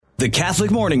The Catholic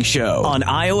Morning Show on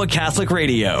Iowa Catholic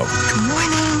Radio. Good morning.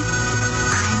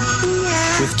 I'm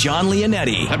here. With John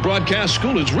Leonetti. That broadcast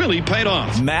school has really paid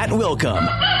off. Matt Wilkham.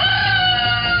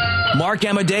 Mark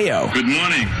Amadeo. Good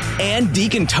morning. And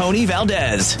Deacon Tony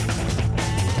Valdez.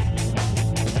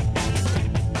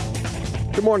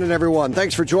 Good morning, everyone.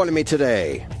 Thanks for joining me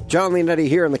today. John Leonetti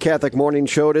here on the Catholic Morning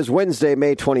Show. It is Wednesday,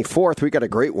 May 24th. We got a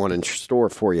great one in store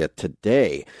for you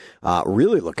today.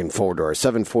 Really looking forward to our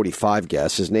 7:45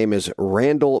 guest. His name is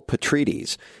Randall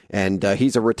Petrides, and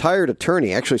he's a retired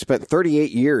attorney. Actually spent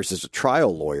 38 years as a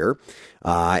trial lawyer,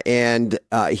 and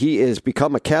he has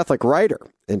become a Catholic writer.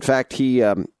 In fact, he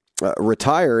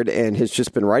retired and has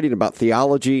just been writing about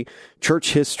theology,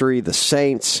 church history, the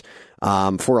saints,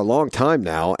 for a long time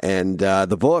now. And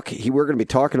the book we're going to be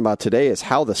talking about today is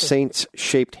How the Saints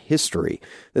Shaped History.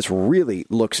 This really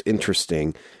looks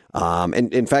interesting.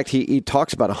 And in fact, he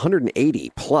talks about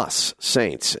 180 plus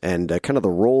saints and kind of the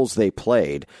roles they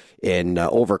played in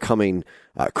overcoming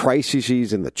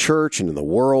crises in the church and in the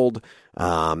world,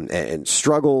 and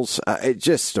struggles. It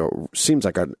just seems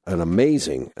like an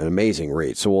amazing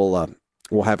read. So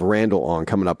we'll have Randall on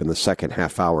coming up in the second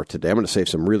half hour today. I'm going to save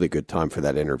some really good time for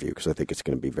that interview because I think it's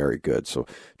going to be very good. So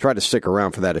try to stick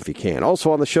around for that if you can.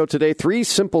 Also on the show today, 3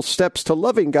 simple steps to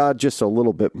loving God just a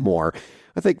little bit more.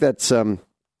 I think that's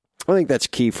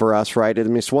key for us, right? I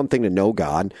mean, it's one thing to know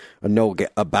God, know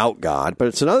about God, but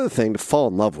it's another thing to fall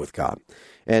in love with God.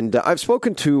 And I've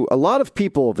spoken to a lot of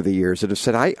people over the years that have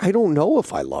said, I don't know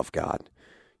if I love God.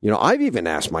 You know, I've even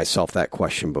asked myself that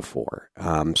question before.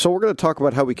 So we're going to talk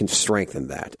about how we can strengthen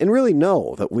that and really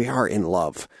know that we are in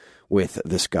love with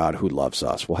this God who loves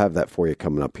us. We'll have that for you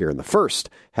coming up here in the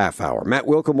first half hour. Matt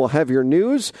Wilkham will have your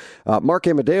news. Mark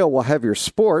Amadeo will have your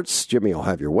sports. Jimmy will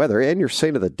have your weather and your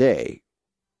saint of the day,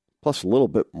 plus a little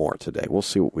bit more today. We'll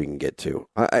see what we can get to.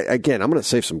 Again, I'm going to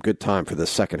save some good time for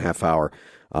this second half hour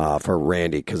for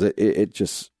Randy, because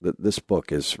this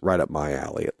book is right up my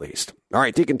alley, at least. All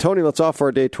right, Deacon Tony, let's offer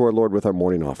our day to our Lord with our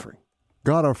morning offering.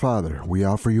 God our Father, we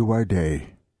offer you our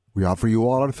day. We offer you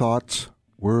all our thoughts,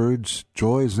 words,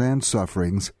 joys, and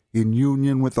sufferings in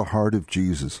union with the heart of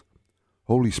Jesus.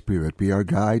 Holy Spirit, be our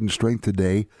guide and strength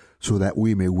today so that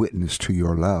we may witness to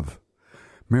your love.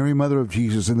 Mary, Mother of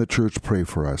Jesus in the Church, pray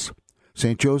for us.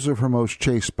 St. Joseph, her most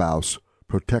chaste spouse,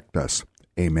 protect us.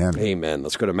 Amen. Amen.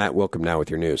 Let's go to Matt Wilkham now with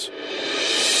your news.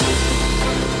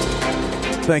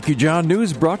 Thank you, John.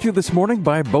 News brought to you this morning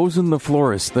by Bosun the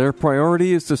Florist. Their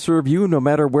priority is to serve you no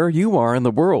matter where you are in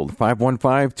the world.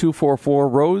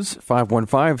 515-244-ROSE,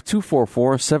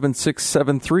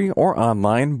 515-244-7673, or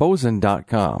online,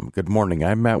 bosun.com. Good morning.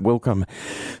 I'm Matt Wilkham.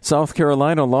 South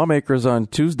Carolina lawmakers on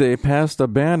Tuesday passed a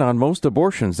ban on most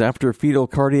abortions after fetal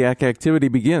cardiac activity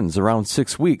begins around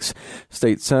 6 weeks.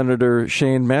 State Senator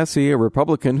Shane Massey, a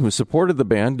Republican who supported the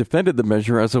ban, defended the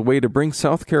measure as a way to bring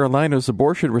South Carolina's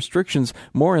abortion restrictions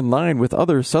more in line with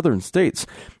other southern states.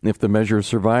 If the measure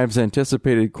survives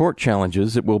anticipated court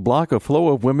challenges, it will block a flow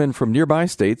of women from nearby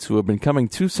states who have been coming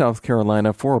to South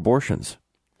Carolina for abortions.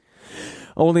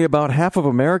 Only about half of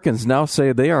Americans now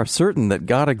say they are certain that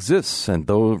God exists, and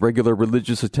though regular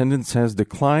religious attendance has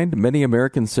declined, many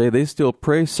Americans say they still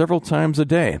pray several times a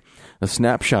day. A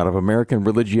snapshot of American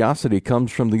religiosity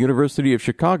comes from the University of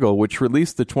Chicago, which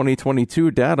released the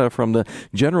 2022 data from the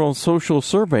General Social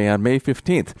Survey on May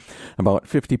 15th. About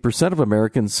 50% of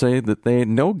Americans say that they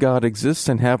know God exists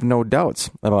and have no doubts.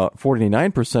 About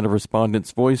 49% of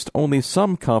respondents voiced only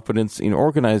some confidence in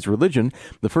organized religion,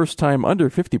 the first time under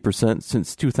 50% since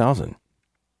 2000.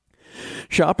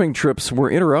 Shopping trips were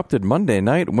interrupted Monday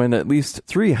night when at least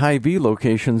 3 Hy-Vee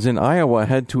locations in Iowa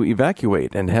had to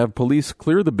evacuate and have police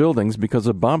clear the buildings because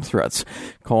of bomb threats.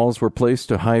 Calls were placed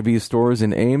to Hy-Vee stores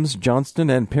in Ames, Johnston,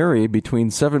 and Perry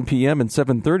between 7 p.m. and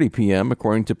 7:30 p.m.,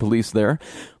 according to police there.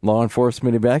 Law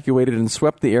enforcement evacuated and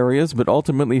swept the areas, but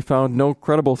ultimately found no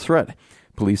credible threat.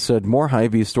 Police said more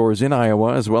Hy-Vee stores in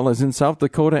Iowa, as well as in South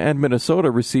Dakota and Minnesota,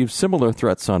 received similar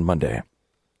threats on Monday.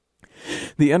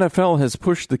 The NFL has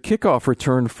pushed the kickoff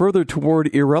return further toward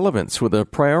irrelevance with a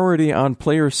priority on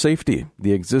player safety.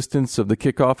 The existence of the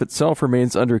kickoff itself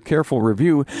remains under careful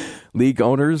review. League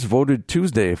owners voted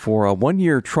Tuesday for a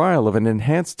 1-year trial of an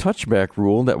enhanced touchback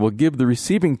rule that will give the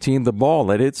receiving team the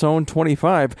ball at its own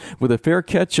 25 with a fair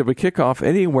catch of a kickoff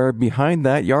anywhere behind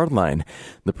that yard line.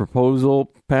 The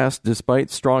proposal passed despite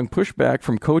strong pushback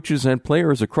from coaches and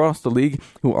players across the league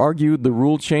who argued the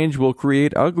rule change will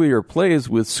create uglier plays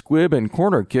with squib and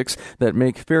corner kicks that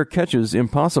make fair catches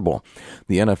impossible.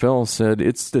 The NFL said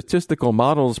its statistical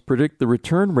models predict the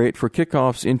return rate for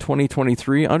kickoffs in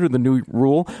 2023 under the new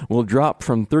rule will will drop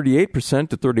from 38%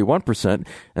 to 31%,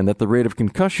 and that the rate of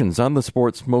concussions on the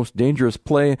sport's most dangerous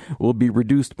play will be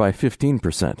reduced by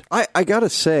 15%. I got to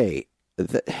say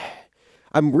that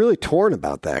I'm really torn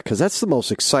about that because that's the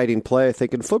most exciting play, I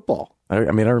think, in football.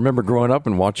 I mean, I remember growing up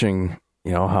and watching,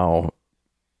 how,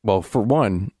 well, for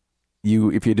one,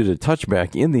 if you did a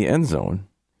touchback in the end zone,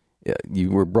 you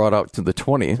were brought out to the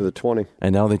 20. To the 20.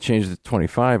 And now they changed it to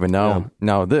 25, and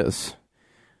now this.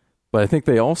 But I think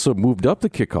they also moved up the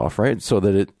kickoff, right? So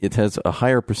that it has a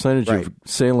higher percentage of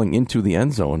sailing into the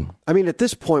end zone. I mean, at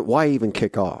this point, why even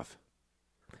kick off?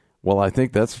 Well, I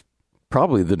think that's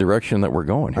probably the direction that we're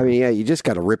going here. I mean, yeah, you just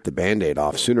got to rip the Band-Aid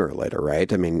off sooner or later,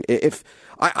 right? I mean, if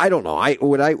I don't know,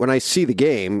 when I see the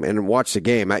game and watch the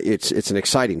game, it's an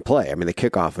exciting play. I mean, the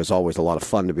kickoff is always a lot of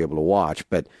fun to be able to watch.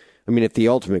 But I mean, if the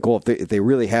ultimate goal, if they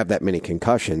really have that many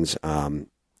concussions,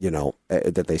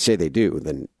 that they say they do,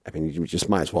 then I mean, you just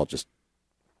might as well just,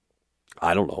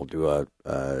 I don't know, do a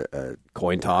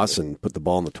coin toss and put the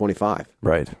ball in the 25.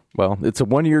 Right. Well, it's a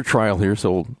 1-year trial here,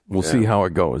 so we'll see how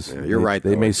it goes. Yeah, you're right.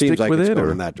 They may it seems stick like with it's it going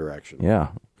in that direction. Yeah.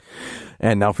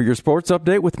 And now for your sports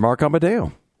update with Mark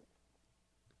Amadeo.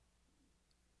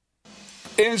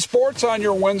 In sports on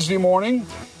your Wednesday morning,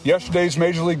 yesterday's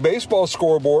Major League Baseball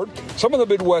scoreboard, some of the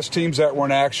Midwest teams that were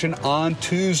in action on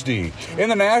Tuesday. In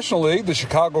the National League, the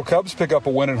Chicago Cubs pick up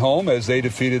a win at home as they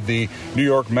defeated the New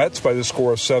York Mets by the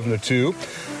score of 7-2.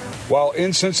 While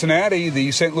in Cincinnati,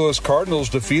 the St. Louis Cardinals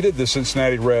defeated the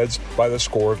Cincinnati Reds by the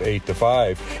score of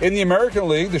 8-5. In the American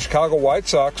League, the Chicago White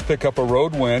Sox pick up a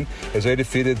road win as they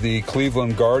defeated the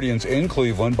Cleveland Guardians in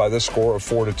Cleveland by the score of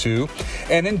 4-2.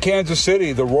 And in Kansas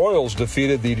City, the Royals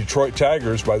defeated the Detroit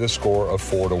Tigers by the score of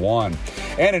 4-1.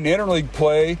 And in interleague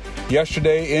play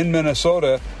yesterday in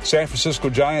Minnesota, San Francisco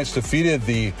Giants defeated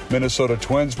the Minnesota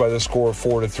Twins by the score of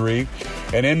 4-3.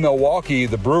 And in Milwaukee,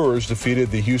 the Brewers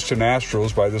defeated the Houston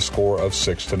Astros by the score of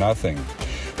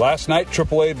 6-0. Last night,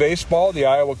 AAA baseball, the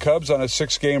Iowa Cubs on a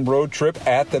 6-game road trip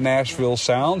at the Nashville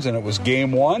Sounds, and it was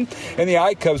game 1. And the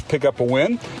I-Cubs pick up a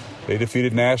win. They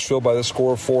defeated Nashville by the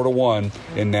score of 4-1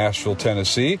 in Nashville,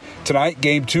 Tennessee. Tonight,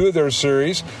 game 2 of their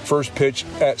series, first pitch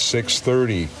at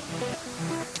 6:30.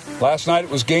 Last night, it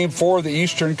was Game 4 of the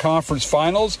Eastern Conference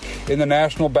Finals in the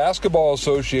National Basketball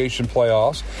Association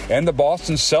playoffs, and the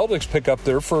Boston Celtics pick up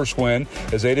their first win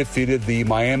as they defeated the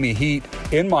Miami Heat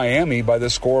in Miami by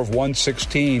the score of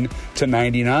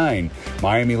 116-99.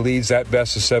 Miami leads that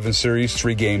best-of-7 series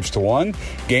 3-1.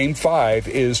 Game 5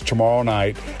 is tomorrow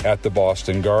night at the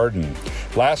Boston Garden.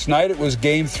 Last night, it was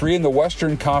Game 3 in the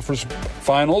Western Conference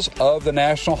Finals of the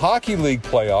National Hockey League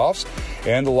playoffs,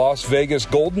 and the Las Vegas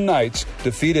Golden Knights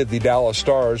defeated the Dallas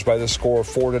Stars by the score of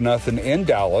 4-0 in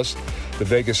Dallas. The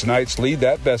Vegas Knights lead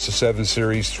that best-of-7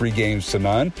 series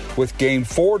 3-0, with Game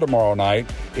 4 tomorrow night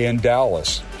in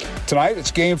Dallas. Tonight,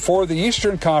 it's Game 4 of the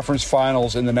Eastern Conference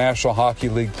Finals in the National Hockey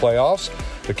League playoffs.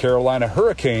 The Carolina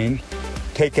Hurricane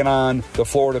taking on the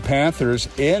Florida Panthers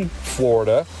in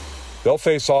Florida. They'll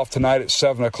face off tonight at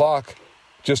 7 o'clock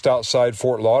just outside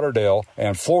Fort Lauderdale,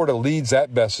 and Florida leads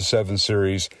that best-of-7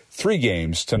 series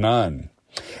 3-0.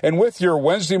 And with your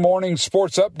Wednesday morning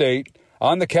sports update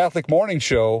on the Catholic Morning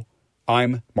Show,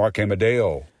 I'm Mark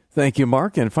Amadeo. Thank you,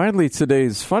 Mark. And finally,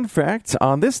 today's fun fact.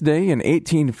 On this day in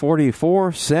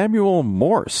 1844, Samuel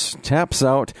Morse taps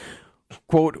out,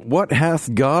 quote, "What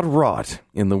hath God wrought?"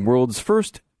 in the world's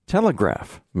first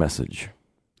telegraph message.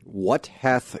 What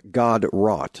hath God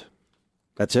wrought?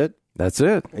 That's it? That's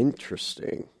it.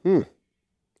 Interesting.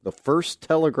 The first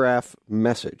telegraph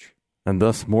message. And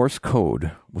thus Morse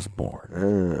code was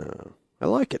born. I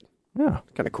like it. Yeah.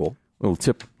 Kind of cool. A little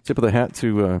tip of the hat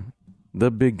to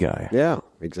the big guy. Yeah,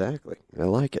 exactly. I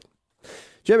like it.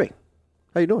 Jimmy,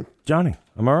 how you doing? Johnny,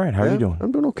 I'm all right. How are you doing?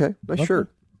 I'm doing okay. Nice shirt.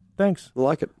 Thanks. I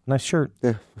like it. Nice shirt.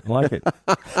 Yeah. I like it.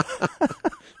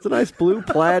 It's a nice blue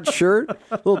plaid shirt.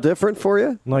 A little different for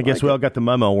you. Well, I guess we all got the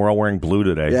memo. We're all wearing blue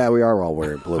today. Yeah, we are all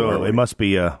wearing blue. So it must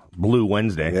be Blue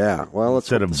Wednesday. Yeah. Well,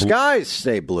 instead of skies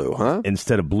stay blue, huh?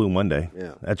 Instead of Blue Monday.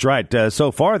 Yeah. That's right.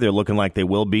 So far, they're looking like they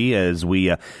will be as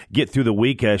we get through the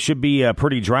week. Should be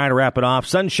pretty dry to wrap it off.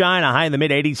 Sunshine, a high in the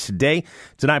mid-80s today.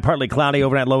 Tonight, partly cloudy,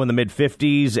 overnight low in the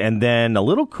mid-50s, and then a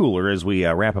little cooler as we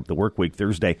wrap up the work week.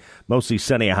 Thursday, mostly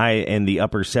sunny, a high in the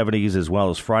upper 70s, as well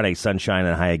as Friday, sunshine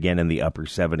and high again in the upper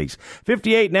 70s.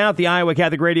 58 now at the Iowa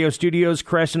Catholic Radio Studios,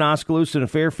 Crescent, Oskaloosa, and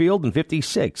Fairfield, and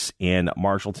 56 in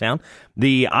Marshalltown.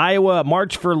 The Iowa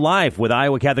March for Life with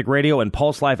Iowa Catholic Radio and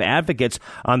Pulse Life Advocates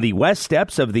on the west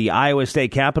steps of the Iowa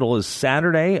State Capitol is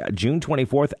Saturday, June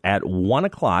 24th at 1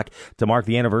 o'clock to mark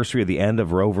the anniversary of the end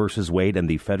of Roe v. Wade and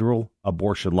the federal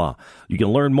abortion law. You can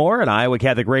learn more at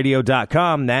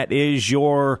iowacatholicradio.com. That is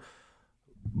your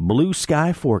blue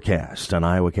sky forecast on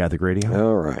Iowa Catholic Radio.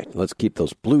 All right. Let's keep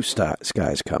those blue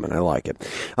skies coming. I like it.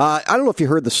 I don't know if you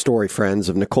heard the story, friends,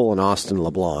 of Nicole and Austin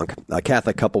LeBlanc, a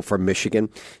Catholic couple from Michigan.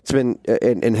 It's been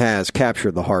and has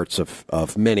captured the hearts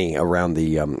of many around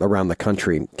the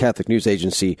country. Catholic News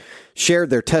Agency shared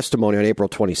their testimony on April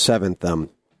 27th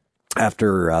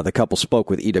after the couple spoke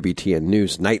with EWTN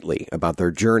News Nightly about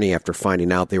their journey after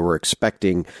finding out they were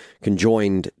expecting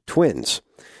conjoined twins.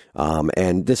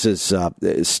 And this is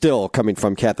still coming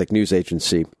from Catholic News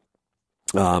Agency.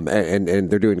 And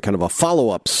they're doing kind of a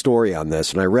follow-up story on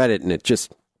this. And I read it, and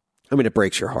it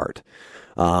breaks your heart.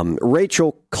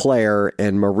 Rachel Claire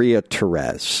and Maria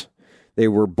Therese, they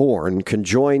were born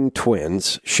conjoined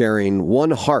twins sharing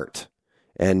one heart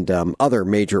and other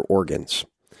major organs.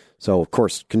 So, of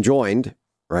course, conjoined,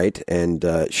 right, and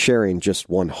sharing just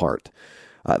one heart.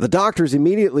 The doctors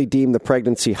immediately deemed the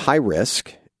pregnancy high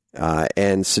risk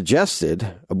and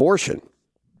suggested abortion.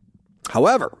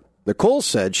 However, Nicole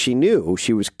said she knew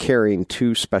she was carrying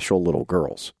two special little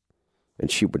girls, and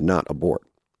she would not abort.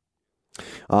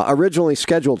 Originally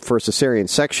scheduled for a cesarean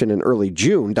section in early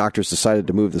June, doctors decided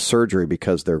to move the surgery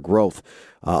because their growth,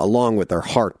 along with their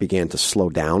heart, began to slow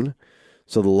down.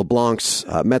 So the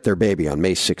LeBlancs met their baby on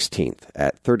May 16th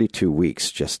at 32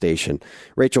 weeks gestation.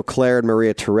 Rachel Claire and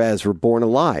Maria Therese were born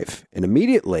alive, and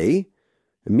immediately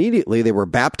they were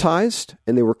baptized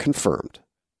and they were confirmed.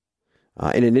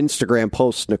 In an Instagram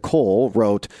post, Nicole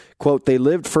wrote, quote, "They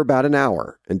lived for about an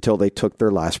hour until they took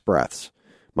their last breaths.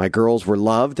 My girls were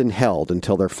loved and held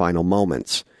until their final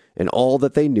moments, and all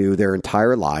that they knew their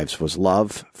entire lives was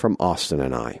love from Austin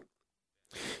and I."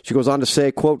 She goes on to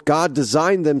say, quote, "God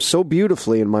designed them so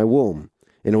beautifully in my womb,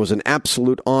 and it was an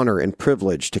absolute honor and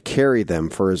privilege to carry them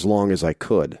for as long as I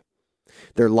could.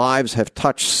 Their lives have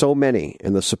touched so many,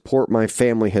 and the support my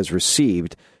family has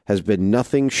received has been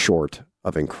nothing short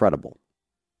of incredible."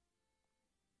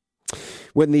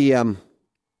 When the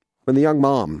young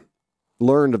mom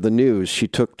learned of the news, she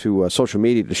took to social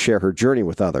media to share her journey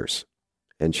with others,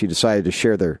 and she decided to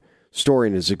share their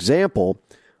story as an example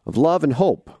of love and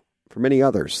hope for many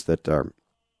others that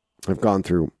have gone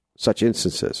through such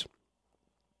instances.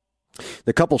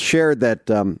 The couple shared that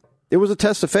it was a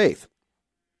test of faith,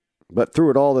 but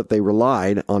through it all that they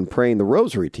relied on praying the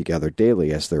rosary together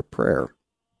daily as their prayer.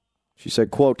 She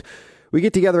said, quote, "We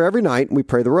get together every night and we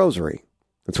pray the rosary.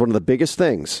 It's one of the biggest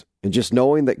things, and just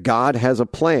knowing that God has a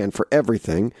plan for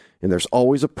everything and there's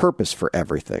always a purpose for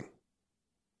everything."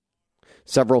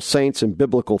 Several saints and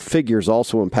biblical figures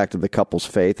also impacted the couple's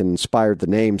faith and inspired the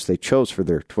names they chose for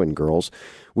their twin girls.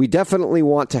 "We definitely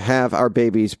want to have our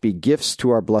babies be gifts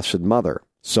to our Blessed Mother.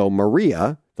 So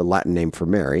Maria, the Latin name for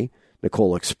Mary,"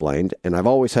 Nicole explained, "and I've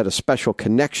always had a special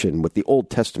connection with the Old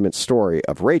Testament story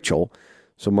of Rachel,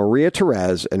 so Maria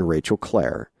Therese and Rachel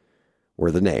Claire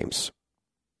were the names."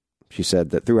 She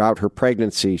said that throughout her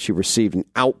pregnancy, she received an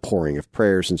outpouring of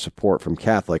prayers and support from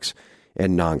Catholics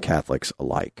and non-Catholics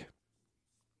alike.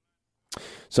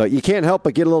 So you can't help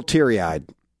but get a little teary-eyed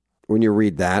when you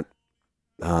read that.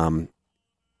 And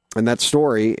that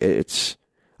story,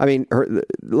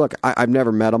 look, I've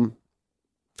never met him.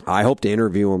 I hope to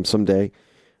interview him someday.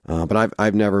 But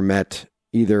I've never met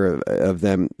either of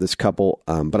them, this couple.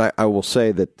 But I will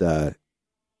say that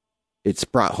it's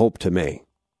brought hope to me.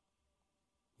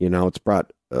 You know, it's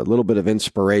brought a little bit of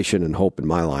inspiration and hope in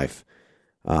my life.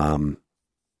 And,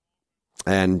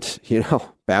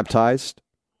 baptized,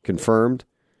 confirmed,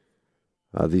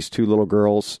 these two little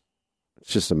girls. It's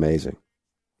just amazing.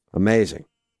 Amazing.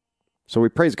 So we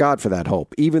praise God for that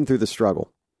hope, even through the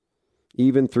struggle,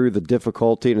 even through the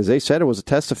difficulty. And as they said, it was a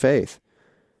test of faith.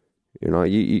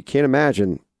 You can't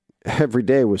imagine every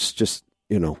day was just,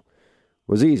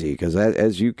 was easy, because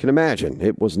as you can imagine,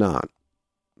 it was not.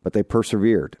 But they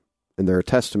persevered, and they're a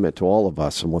testament to all of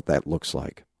us and what that looks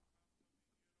like.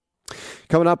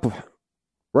 Coming up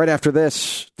right after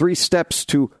this, 3 steps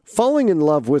to falling in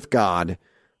love with God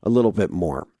a little bit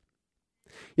more.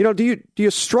 Do you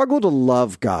struggle to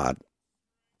love God?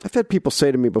 I've had people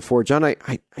say to me before, "John, I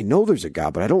know there's a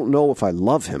God, but I don't know if I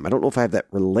love him. I don't know if I have that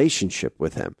relationship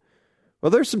with him."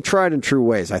 Well, there's some tried and true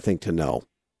ways, I think, to know.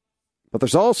 But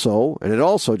there's also,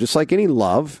 just like any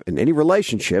love and any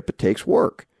relationship, it takes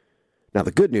work. Now,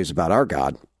 the good news about our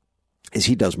God is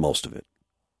he does most of it.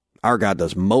 Our God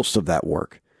does most of that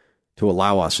work to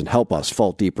allow us and help us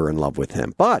fall deeper in love with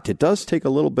him. But it does take a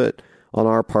little bit on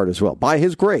our part as well. By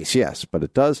his grace, yes, but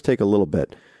it does take a little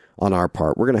bit on our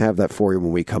part. We're going to have that for you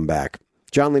when we come back.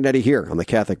 John Leonetti here on the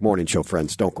Catholic Morning Show,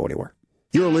 friends. Don't go anywhere.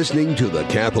 You're listening to the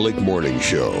Catholic Morning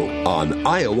Show on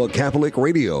Iowa Catholic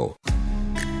Radio.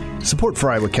 Support for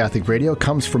Iowa Catholic Radio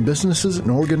comes from businesses and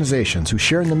organizations who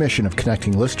share in the mission of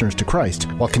connecting listeners to Christ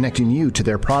while connecting you to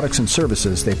their products and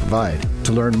services they provide.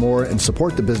 To learn more and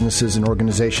support the businesses and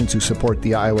organizations who support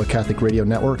the Iowa Catholic Radio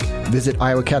Network, visit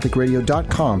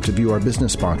iowacatholicradio.com to view our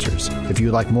business sponsors. If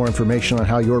you'd like more information on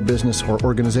how your business or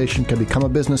organization can become a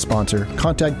business sponsor,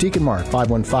 contact Deacon Mark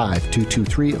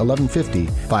 515-223-1150,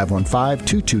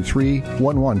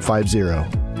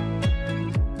 515-223-1150.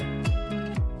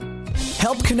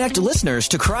 Help connect listeners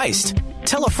to Christ.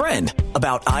 Tell a friend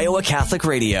about Iowa Catholic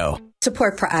Radio.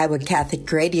 Support for Iowa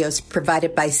Catholic Radio is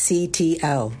provided by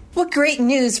CTO. What great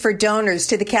news for donors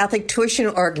to the Catholic Tuition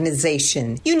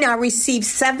Organization. You now receive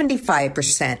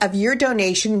 75% of your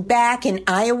donation back in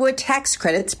Iowa tax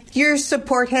credits. Your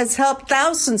support has helped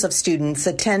thousands of students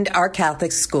attend our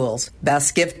Catholic schools.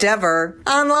 Best gift ever.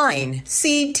 Online,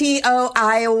 ctoiowa.org.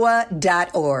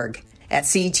 At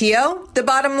CTO, the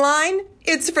bottom line,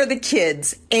 it's for the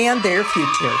kids and their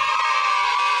future.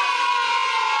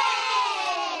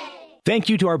 Thank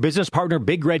you to our business partner,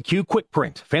 Big Red Q Quick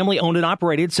Print. Family owned and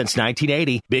operated since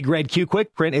 1980, Big Red Q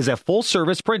Quick Print is a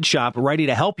full-service print shop ready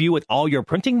to help you with all your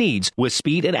printing needs with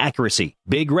speed and accuracy.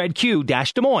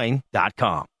 BigRedQ-Des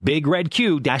Moines.com.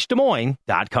 BigRedQ-Des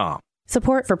Moines.com.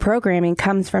 Support for programming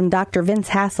comes from Dr. Vince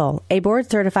Hassel, a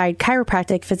board-certified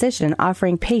chiropractic physician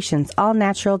offering patients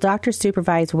all-natural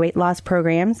doctor-supervised weight loss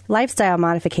programs, lifestyle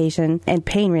modification, and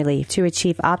pain relief to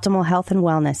achieve optimal health and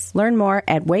wellness. Learn more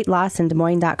at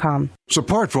weightlossinDesMoines.com.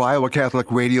 Support for Iowa Catholic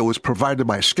Radio is provided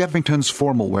by Skeffington's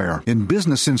Formal Wear, in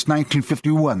business since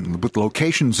 1951, with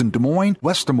locations in Des Moines,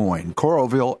 West Des Moines,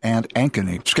 Coralville, and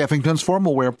Ankeny. Skeffington's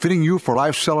Formal Wear, fitting you for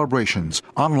life celebrations.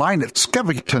 Online at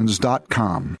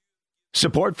skeffingtons.com.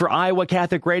 Support for Iowa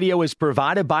Catholic Radio is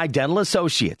provided by Dental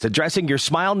Associates, addressing your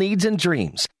smile needs and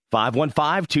dreams.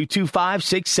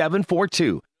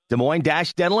 515-225-6742. Des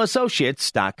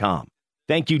Moines-DentalAssociates.com.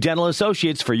 Thank you, Dental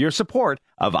Associates, for your support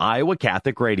of Iowa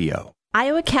Catholic Radio.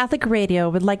 Iowa Catholic Radio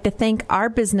would like to thank our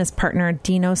business partner,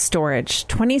 Dino Storage,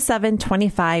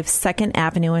 2725 2nd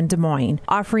Avenue in Des Moines,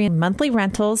 offering monthly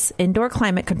rentals, indoor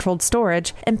climate-controlled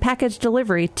storage, and package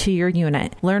delivery to your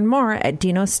unit. Learn more at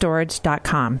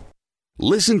dinostorage.com.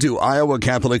 Listen to Iowa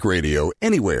Catholic Radio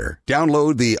anywhere.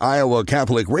 Download the Iowa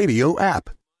Catholic Radio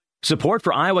app. Support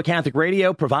for Iowa Catholic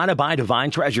Radio provided by Divine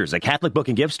Treasures, a Catholic book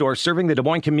and gift store serving the Des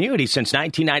Moines community since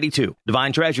 1992.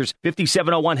 Divine Treasures,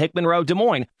 5701 Hickman Road, Des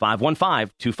Moines,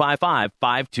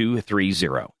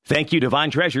 515-255-5230. Thank you, Divine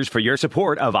Treasures, for your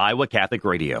support of Iowa Catholic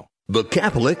Radio. The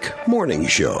Catholic Morning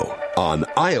Show on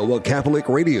Iowa Catholic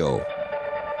Radio.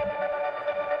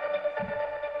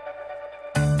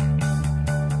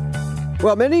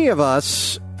 Well, many of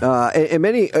us, and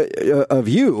many of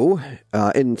you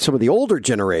in some of the older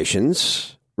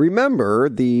generations, remember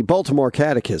the Baltimore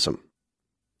Catechism.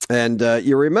 And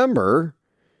you remember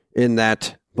in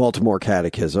that Baltimore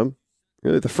Catechism,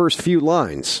 really the first few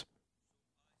lines,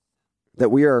 that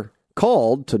we are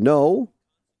called to know,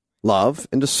 love,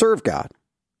 and to serve God.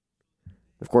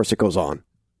 Of course, it goes on.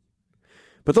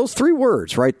 But those three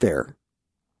words right there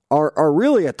are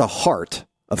really at the heart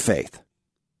of faith.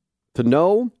 To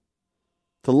know,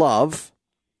 to love,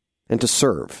 and to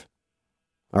serve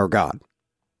our God.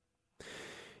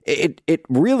 It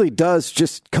really does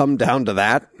just come down to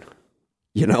that.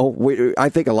 You know, I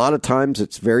think a lot of times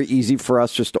it's very easy for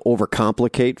us just to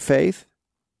overcomplicate faith.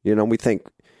 You know, we think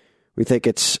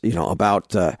it's,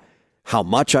 about how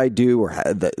much I do or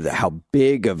how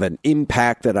big of an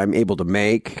impact that I'm able to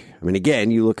make. I mean,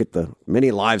 again, you look at the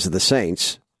many lives of the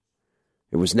saints.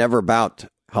 It was never about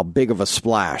how big of a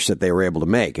splash that they were able to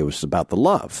make. It was about the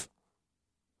love.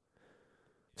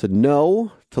 To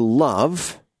know, to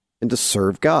love, and to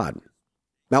serve God.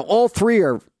 Now, all three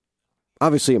are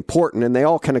obviously important, and they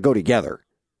all kind of go together.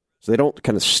 So they don't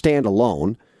kind of stand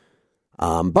alone.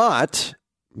 But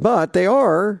they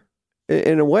are,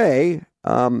 in a way,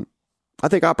 I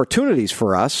think, opportunities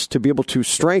for us to be able to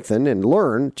strengthen and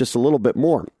learn just a little bit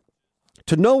more.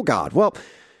 To know God. Well,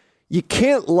 you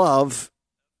can't love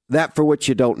that for which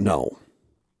you don't know.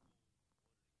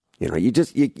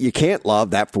 You can't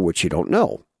love that for which you don't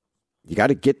know. You got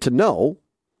to get to know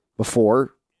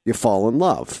before you fall in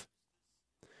love.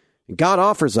 And God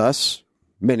offers us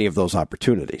many of those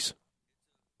opportunities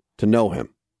to know Him.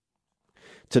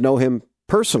 To know Him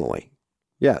personally,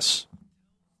 yes.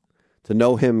 To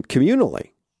know Him communally.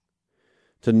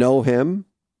 To know Him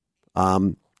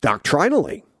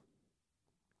doctrinally.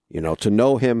 To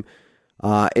know Him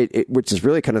which is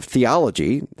really kind of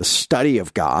theology, the study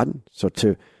of God. So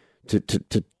to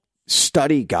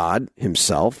study God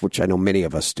Himself, which I know many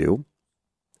of us do.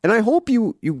 And I hope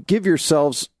you give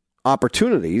yourselves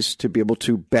opportunities to be able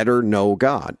to better know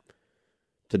God.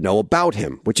 to know about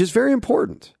him, which is very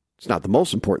important. It's not the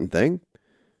most important thing,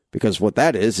 because what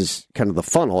that is kind of the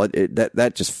funnel.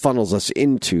 That just funnels us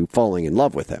into falling in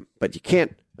love with him. But you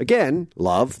can't, again,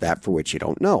 love that for which you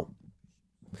don't know.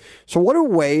 So what are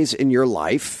ways in your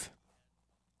life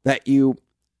that you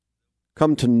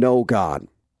come to know God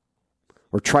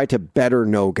or try to better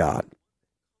know God?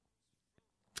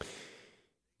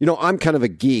 You know, I'm kind of a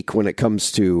geek when it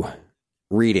comes to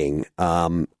reading.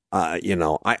 I'm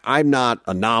not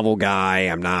a novel guy.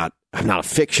 I'm not a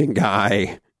fiction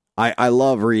guy. I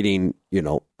love reading,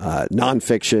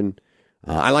 nonfiction.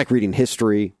 I like reading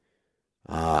history.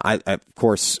 I, of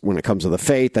course, when it comes to the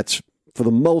faith, that's for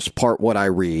the most part what I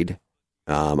read.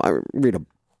 I read an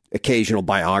occasional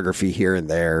biography here and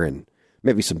there, and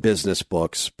maybe some business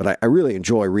books. But I really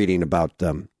enjoy reading about.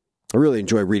 I really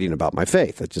enjoy reading about my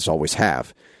faith. I just always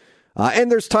have.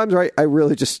 And there's times where I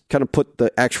really just kind of put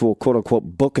the actual quote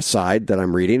unquote book aside that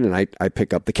I'm reading, and I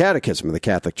pick up the Catechism of the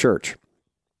Catholic Church.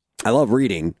 I love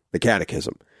reading the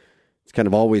Catechism. It's kind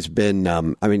of always been,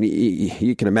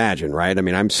 you can imagine, right? I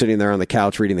mean, I'm sitting there on the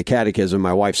couch reading the Catechism.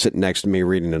 My wife's sitting next to me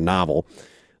reading a novel.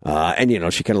 And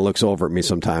she kind of looks over at me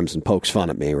sometimes and pokes fun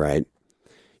at me, right?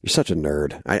 You're such a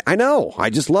nerd. I know. I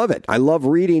just love it. I love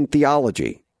reading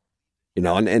theology,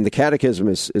 and the Catechism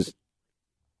is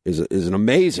an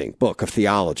amazing book of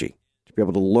theology to be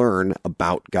able to learn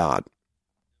about God.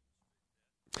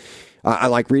 I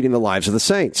like reading the lives of the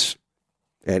saints.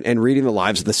 And reading the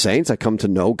lives of the saints, I come to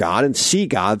know God and see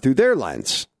God through their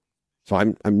lens. So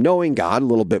I'm knowing God a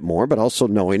little bit more, but also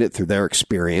knowing it through their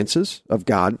experiences of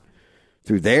God,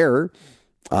 through their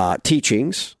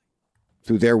teachings,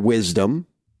 through their wisdom,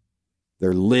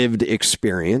 their lived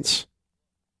experience.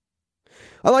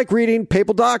 I like reading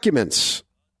papal documents,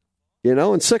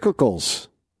 encyclicals.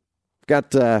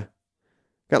 Got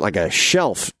like a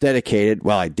shelf dedicated.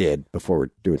 Well, I did before we're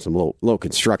doing some low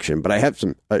construction, but I have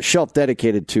a shelf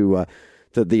dedicated to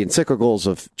the encyclicals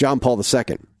of John Paul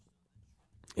II.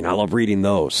 I love reading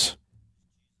those.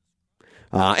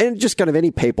 And just kind of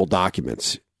any papal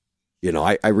documents.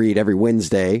 I read every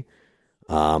Wednesday,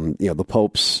 the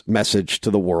Pope's message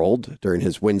to the world during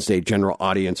his Wednesday general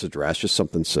audience address. Just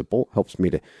something simple. Helps me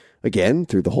to, again,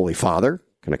 through the Holy Father,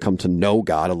 kind of come to know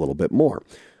God a little bit more.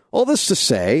 All this to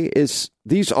say is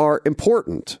these are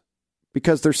important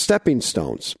because they're stepping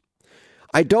stones.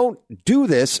 I don't do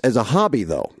this as a hobby,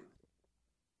 though.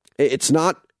 It's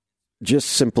not just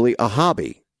simply a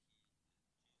hobby.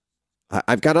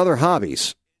 I've got other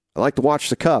hobbies. I like to watch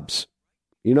the Cubs.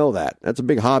 You know that. That's a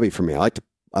big hobby for me. I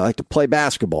like to play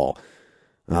basketball.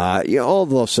 All of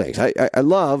those things. I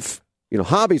love,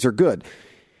 hobbies are good.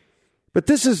 But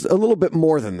this is a little bit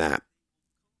more than that.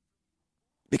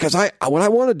 Because what I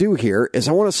want to do here is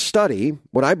I want to study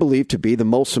what I believe to be the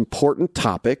most important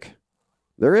topic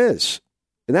there is,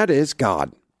 and that is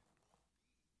God.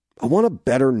 I want to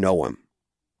better know him.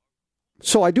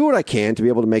 So I do what I can to be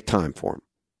able to make time for him.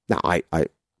 Now, I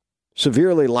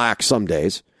severely lack some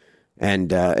days and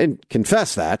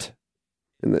confess that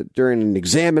during an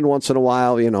examen once in a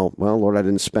while, well, Lord, I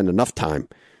didn't spend enough time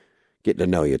getting to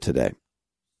know you today.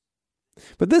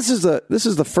 But this is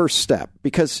the first step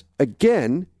because,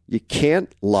 again, you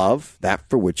can't love that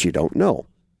for which you don't know.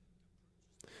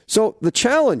 So the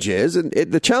challenge is, and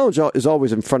the challenge is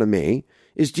always in front of me,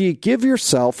 is do you give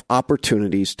yourself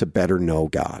opportunities to better know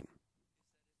God?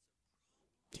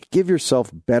 Give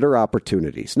yourself better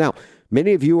opportunities. Now,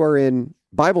 many of you are in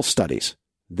Bible studies.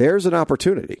 There's an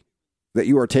opportunity that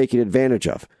you are taking advantage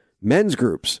of. Men's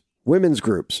groups, women's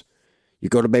groups. You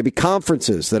go to maybe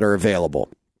conferences that are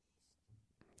available.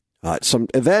 Some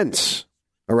events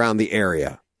around the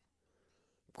area.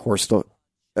 Of course,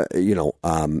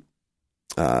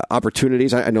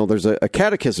 opportunities. I know there's a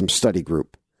catechism study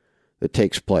group that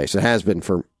takes place. It has been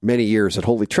for many years at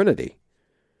Holy Trinity.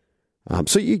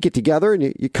 So you get together and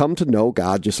you come to know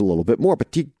God just a little bit more.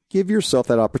 But you give yourself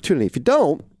that opportunity. If you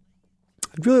don't,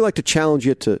 I'd really like to challenge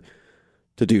you to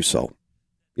do so.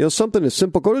 Something as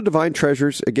simple. Go to Divine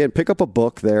Treasures. Again, pick up a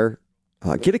book there.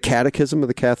 Get a catechism of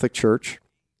the Catholic Church.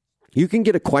 You can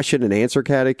get a question and answer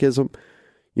catechism.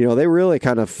 They really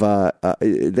kind of,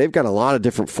 they've got a lot of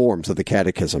different forms of the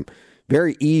catechism.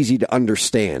 Very easy to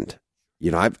understand.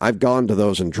 I've gone to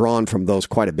those and drawn from those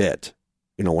quite a bit.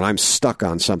 When I'm stuck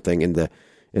on something in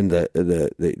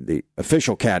the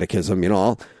official catechism,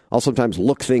 I'll sometimes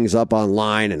look things up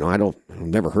online and I've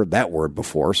never heard that word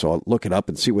before. So I'll look it up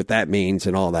and see what that means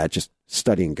and all that, just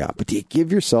studying God. But do you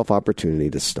give yourself opportunity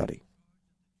to study?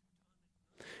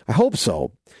 I hope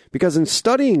so. Because in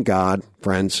studying God,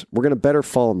 friends, we're going to better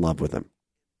fall in love with him.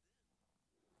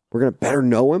 We're going to better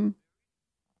know him.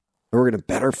 And we're going to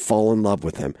better fall in love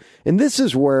with him. And this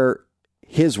is where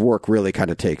his work really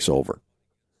kind of takes over.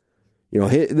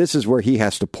 This is where he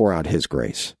has to pour out his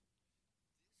grace.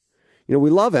 We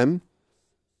love him.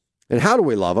 And how do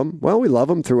we love him? Well, we love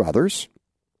him through others.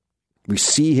 We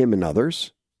see him in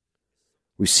others.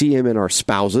 We see him in our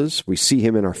spouses. We see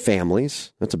him in our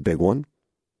families. That's a big one.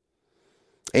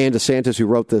 Ann DeSantis, who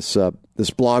wrote this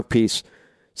blog piece,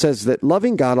 says that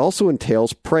loving God also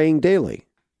entails praying daily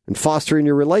and fostering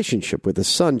your relationship with his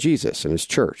son, Jesus, and his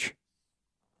church.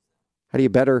 How do you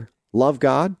better love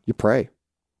God? You pray.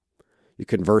 You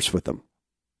converse with him.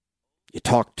 You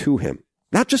talk to him.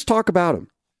 Not just talk about him.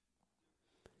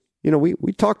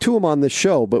 We talk to him on this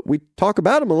show, but we talk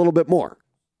about him a little bit more,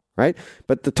 right?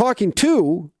 But the talking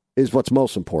to is what's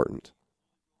most important.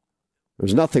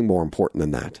 There's nothing more important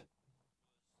than that.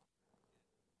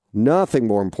 Nothing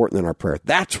more important than our prayer.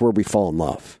 That's where we fall in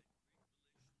love.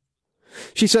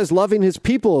 She says loving his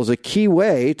people is a key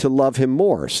way to love him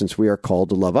more, since we are called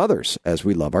to love others as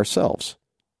we love ourselves.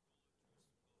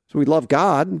 So we love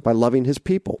God by loving his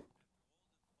people,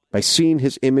 by seeing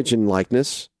his image and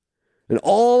likeness, and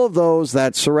all of those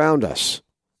that surround us.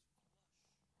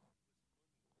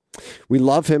 We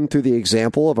love him through the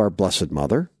example of our Blessed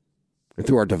Mother and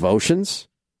through our devotions.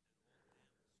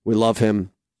 We love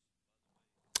him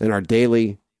in our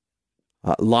daily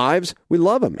lives. We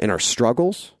love him in our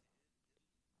struggles,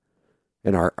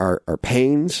 in our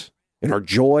pains, in our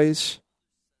joys.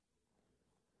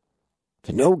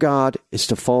 To know God is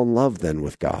to fall in love then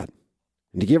with God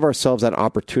and to give ourselves that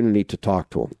opportunity to talk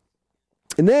to him.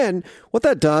 And then what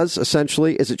that does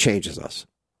essentially is it changes us.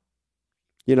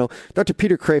 Dr.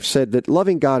 Peter Kraft said that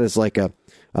loving God is like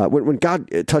when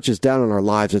God touches down on our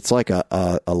lives, it's like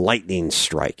a lightning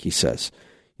strike, he says.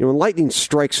 When lightning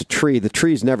strikes a tree, the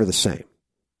tree is never the same.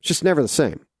 It's just never the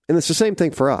same. And it's the same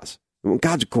thing for us. When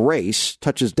God's grace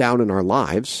touches down in our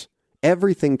lives,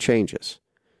 everything changes.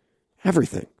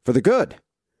 Everything for the good.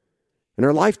 And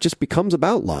our life just becomes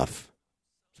about love.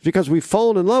 It's because we've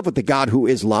fallen in love with the God who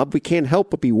is love. We can't help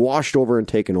but be washed over and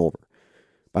taken over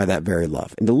by that very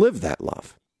love and to live that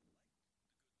love.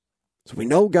 So we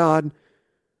know God,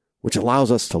 which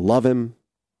allows us to love him,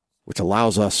 which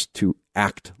allows us to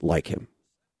act like him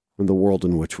in the world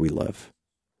in which we live.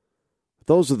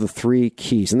 Those are the three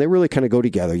keys, and they really kind of go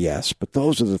together, yes, but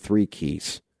those are the three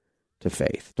keys to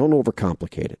faith. Don't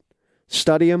overcomplicate it.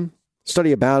 Study him,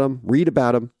 study about him, read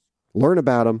about him, learn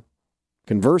about him,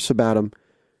 converse about him,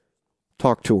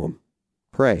 talk to him,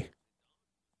 pray,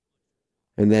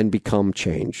 and then become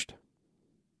changed.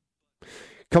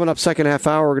 Coming up second half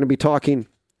hour, we're going to be talking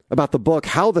about the book,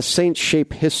 How the Saints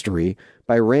Shape History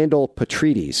by Randall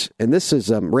Petrides. And this is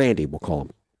Randy, we'll call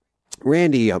him.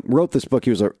 Randy wrote this book. He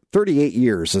was 38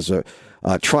 years as a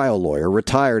trial lawyer,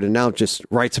 retired, and now just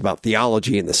writes about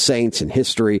theology and the saints and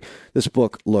history. This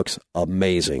book looks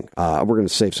amazing. We're going to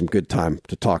save some good time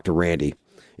to talk to Randy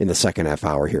in the second half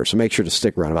hour here. So make sure to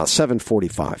stick around about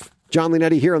 7:45. John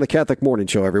Leonetti here on the Catholic Morning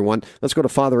Show, everyone. Let's go to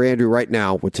Father Andrew right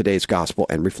now with today's gospel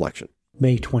and reflection.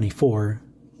 May 24,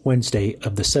 Wednesday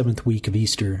of the 7th week of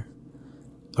Easter.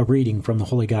 A reading from the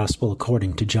Holy Gospel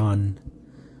according to John.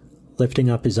 Lifting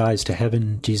up his eyes to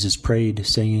heaven, Jesus prayed,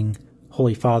 saying,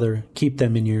 Holy Father, keep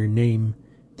them in your name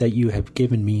that you have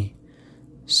given me,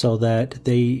 so that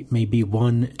they may be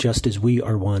one just as we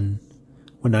are one.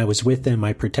 When I was with them,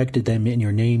 I protected them in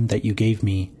your name that you gave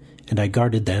me, and I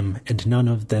guarded them, and none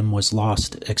of them was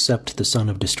lost except the son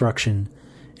of destruction,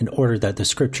 in order that the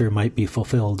scripture might be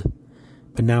fulfilled.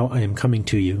 But now I am coming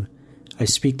to you. I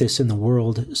speak this in the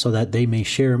world, so that they may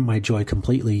share my joy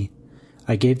completely.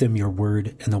 I gave them your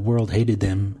word, and the world hated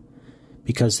them,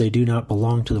 because they do not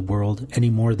belong to the world any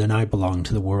more than I belong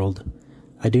to the world.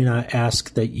 I do not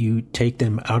ask that you take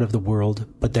them out of the world,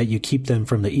 but that you keep them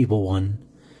from the evil one.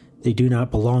 They do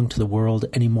not belong to the world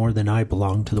any more than I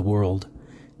belong to the world.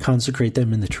 Consecrate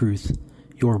them in the truth.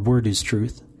 Your word is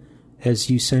truth. As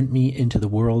you sent me into the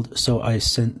world, so I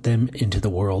sent them into the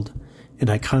world, and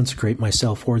I consecrate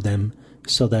myself for them,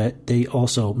 so that they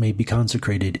also may be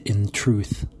consecrated in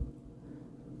truth.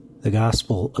 The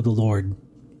Gospel of the Lord.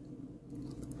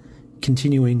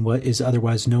 Continuing what is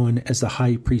otherwise known as the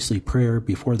high priestly prayer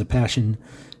before the Passion,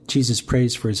 Jesus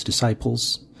prays for his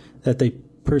disciples, that they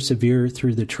persevere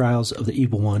through the trials of the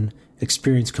evil one,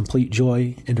 experience complete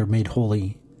joy, and are made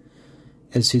holy.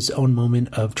 As his own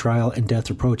moment of trial and death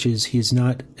approaches, he is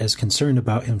not as concerned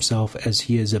about himself as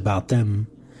he is about them.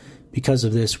 Because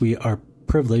of this, we are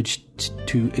privileged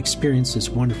to experience this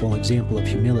wonderful example of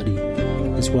humility,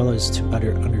 as well as to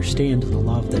better understand the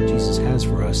love that Jesus has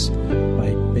for us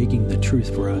by begging the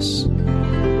truth for us.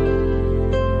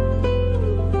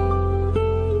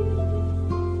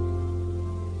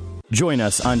 Join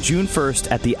us on June 1st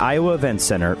at the Iowa Events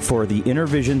Center for the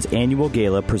InterVision's annual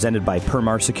gala presented by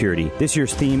Permar Security. This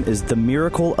year's theme is The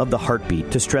Miracle of the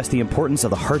Heartbeat, to stress the importance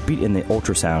of the heartbeat in the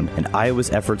ultrasound and Iowa's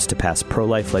efforts to pass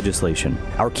pro-life legislation.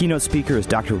 Our keynote speaker is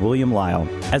Dr. William Lyle.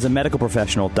 As a medical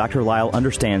professional, Dr. Lyle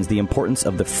understands the importance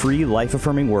of the free,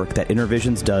 life-affirming work that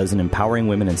InterVisions does in empowering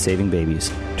women and saving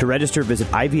babies. To register, visit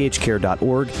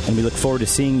ivhcare.org, and we look forward to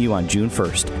seeing you on June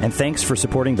 1st. And thanks for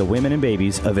supporting the women and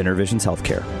babies of InterVisions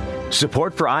Healthcare.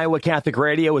 Support for Iowa Catholic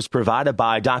Radio is provided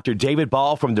by Dr. David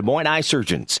Ball from Des Moines Eye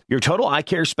Surgeons, your total eye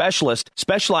care specialist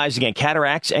specializing in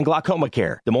cataracts and glaucoma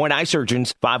care. Des Moines Eye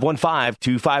Surgeons,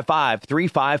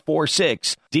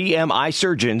 515-255-3546,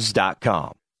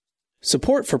 dmisurgeons.com.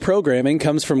 Support for programming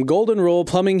comes from Golden Rule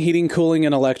Plumbing, Heating, Cooling,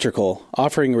 and Electrical,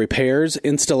 offering repairs,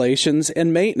 installations,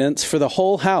 and maintenance for the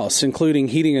whole house, including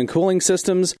heating and cooling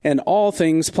systems and all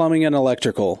things plumbing and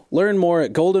electrical. Learn more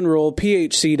at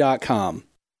goldenrulephc.com.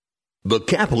 The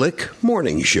Catholic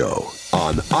Morning Show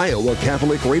on Iowa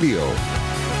Catholic Radio.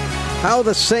 How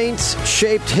the Saints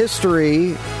shaped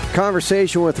history.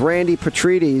 Conversation with Randy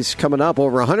Petrides coming up.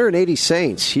 Over 180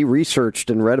 saints he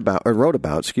researched and wrote about,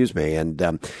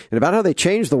 and about how they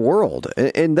changed the world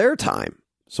in their time.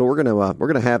 So we're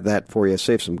gonna have that for you.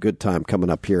 Save some good time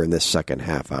coming up here in this second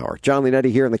half hour. John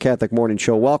Leonetti here in the Catholic Morning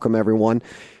Show. Welcome, everyone.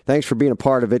 Thanks for being a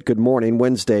part of it. Good morning.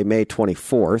 Wednesday, May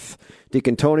 24th.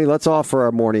 Deacon Tony, let's offer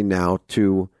our morning now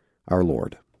to our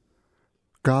Lord.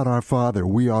 God our Father,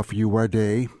 we offer you our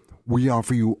day. We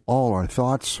offer you all our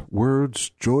thoughts,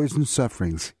 words, joys, and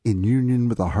sufferings in union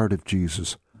with the heart of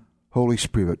Jesus. Holy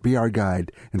Spirit, be our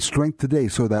guide and strength today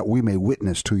so that we may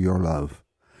witness to your love.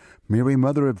 Mary,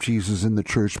 Mother of Jesus in the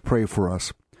Church, pray for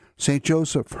us. St.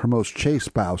 Joseph, her most chaste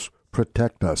spouse,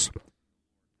 protect us.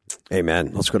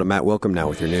 Amen. Let's go to Matt Wilkham now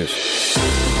with your news.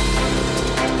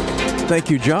 Thank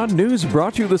you, John. News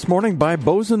brought to you this morning by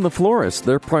Bozen the Florist.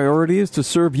 Their priority is to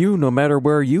serve you no matter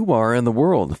where you are in the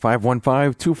world.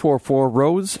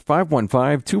 515-244-ROSE,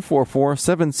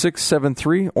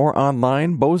 515-244-7673, or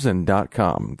online,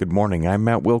 bozen.com. Good morning. I'm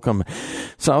Matt Wilkham.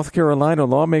 South Carolina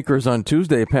lawmakers on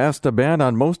Tuesday passed a ban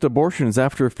on most abortions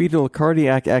after fetal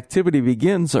cardiac activity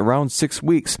begins around 6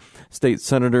 weeks. State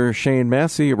Senator Shane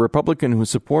Massey, a Republican who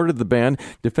supported the ban,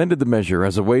 defended the measure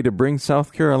as a way to bring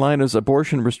South Carolina's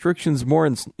abortion restrictions more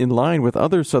in line with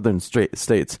other southern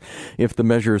states. If the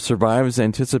measure survives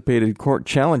anticipated court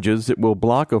challenges, it will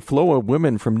block a flow of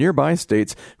women from nearby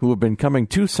states who have been coming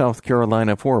to South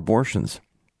Carolina for abortions.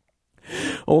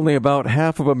 Only about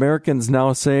half of Americans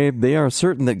now say they are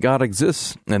certain that God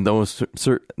exists, and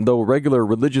though regular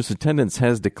religious attendance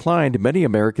has declined, many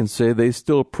Americans say they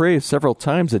still pray several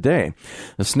times a day.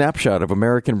 A snapshot of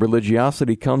American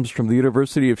religiosity comes from the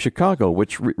University of Chicago,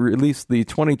 which released the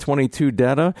 2022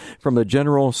 data from the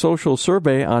General Social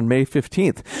Survey on May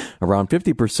 15th. Around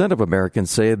 50% of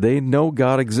Americans say they know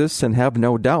God exists and have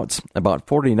no doubts. About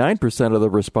 49% of the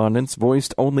respondents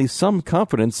voiced only some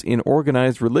confidence in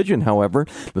organized religion, however,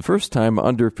 the first time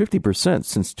under 50%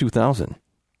 since 2000.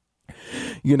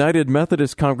 United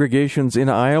Methodist congregations in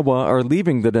Iowa are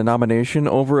leaving the denomination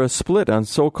over a split on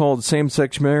so-called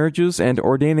same-sex marriages and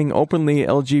ordaining openly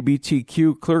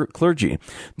LGBTQ clergy.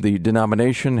 The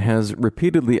denomination has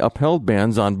repeatedly upheld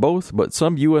bans on both, but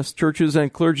some U.S. churches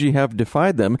and clergy have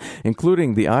defied them,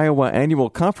 including the Iowa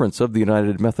Annual Conference of the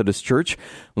United Methodist Church.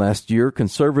 Last year,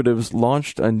 conservatives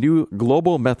launched a new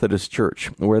Global Methodist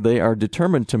Church, where they are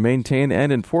determined to maintain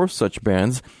and enforce such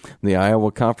bans. The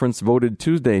Iowa Conference voted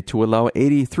Tuesday to allow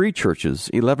 83 churches,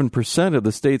 11% of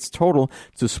the state's total,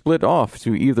 to split off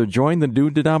to either join the new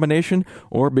denomination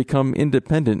or become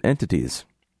independent entities.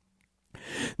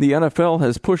 The NFL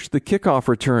has pushed the kickoff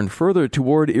return further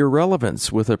toward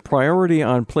irrelevance with a priority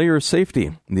on player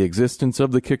safety. The existence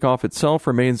of the kickoff itself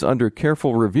remains under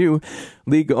careful review.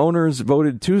 League owners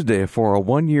voted Tuesday for a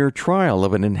one-year trial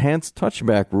of an enhanced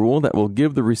touchback rule that will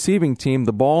give the receiving team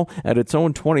the ball at its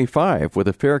own 25 with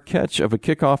a fair catch of a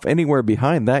kickoff anywhere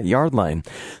behind that yard line.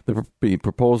 The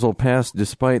proposal passed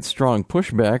despite strong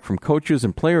pushback from coaches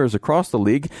and players across the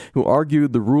league who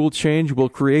argued the rule change will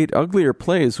create uglier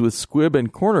plays with squib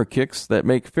and corner kicks that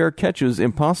make fair catches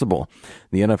impossible.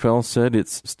 The NFL said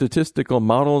its statistical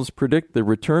models predict the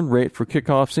return rate for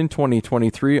kickoffs in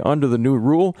 2023 under the new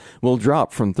rule will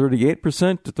drop from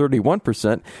 38% to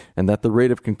 31%, and that the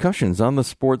rate of concussions on the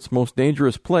sport's most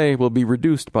dangerous play will be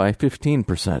reduced by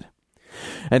 15%.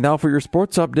 And now for your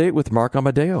sports update with Mark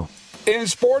Amadeo. In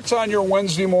sports on your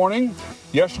Wednesday morning,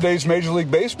 yesterday's Major League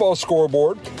Baseball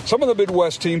scoreboard, some of the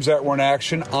Midwest teams that were in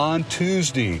action on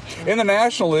Tuesday. In the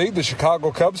National League, the Chicago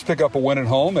Cubs pick up a win at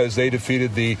home as they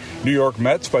defeated the New York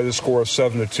Mets by the score of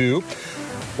 7-2.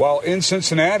 While in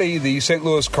Cincinnati, the St.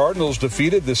 Louis Cardinals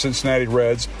defeated the Cincinnati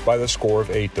Reds by the score of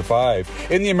 8-5.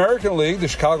 In the American League, the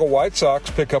Chicago White Sox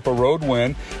pick up a road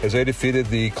win as they defeated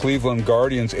the Cleveland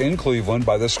Guardians in Cleveland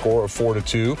by the score of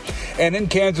 4-2. And in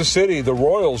Kansas City, the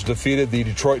Royals defeated the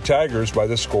Detroit Tigers by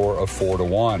the score of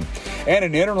 4-1. And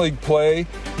in interleague play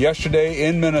yesterday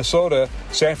in Minnesota,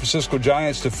 San Francisco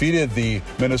Giants defeated the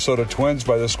Minnesota Twins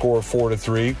by the score of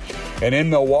 4-3. And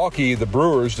in Milwaukee, the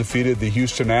Brewers defeated the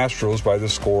Houston Astros by the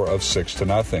score of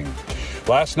 6-0.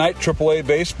 Last night, AAA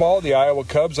baseball, the Iowa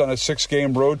Cubs on a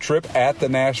 6-game road trip at the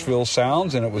Nashville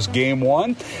Sounds, and it was Game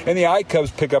 1, and the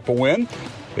I-Cubs pick up a win.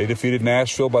 They defeated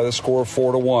Nashville by the score of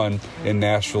 4-1 in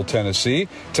Nashville, Tennessee.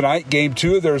 Tonight, Game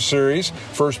 2 of their series,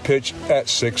 first pitch at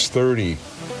 6:30.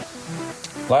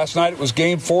 Last night, it was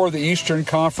Game 4 of the Eastern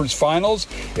Conference Finals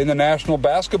in the National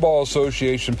Basketball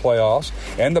Association playoffs,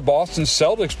 and the Boston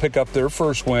Celtics pick up their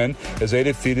first win as they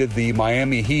defeated the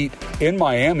Miami Heat in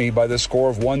Miami by the score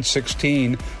of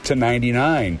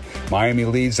 116-99. Miami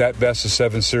leads that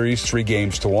best-of-7 series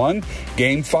 3-1.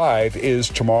 Game 5 is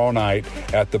tomorrow night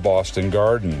at the Boston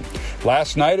Garden.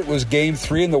 Last night, it was Game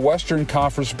 3 in the Western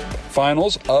Conference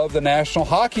Finals of the National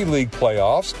Hockey League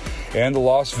playoffs, and the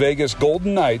Las Vegas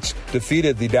Golden Knights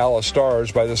defeated the Dallas Stars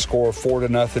by the score of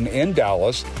 4-0 in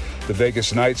Dallas. The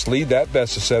Vegas Knights lead that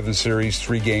best-of-7 series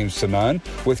 3-0,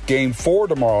 with Game 4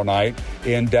 tomorrow night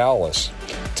in Dallas.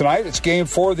 Tonight, it's Game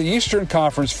 4 of the Eastern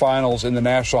Conference Finals in the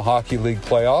National Hockey League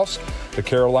playoffs. The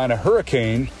Carolina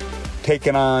Hurricane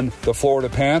taking on the Florida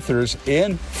Panthers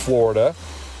in Florida.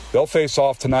 They'll face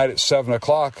off tonight at 7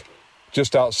 o'clock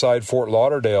just outside Fort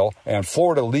Lauderdale, and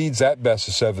Florida leads that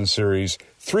best-of-7 series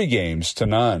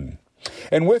 3-0.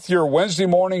 And with your Wednesday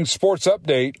morning sports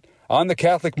update on the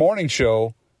Catholic Morning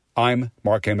Show, I'm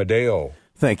Mark Amadeo.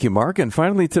 Thank you, Mark. And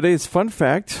finally, today's fun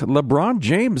fact, LeBron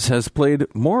James has played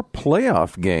more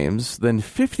playoff games than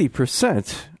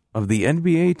 50% of the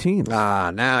NBA teams.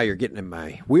 Now you're getting in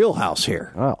my wheelhouse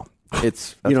here. Oh,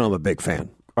 it's I'm a big fan.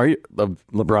 Are you of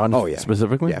LeBron? Oh, yeah.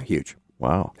 Specifically? Yeah, huge.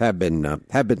 Wow. Have been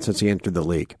since he entered the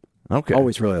league. Okay.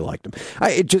 Always really liked him.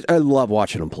 I love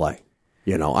watching him play.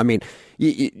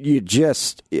 You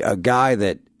just a guy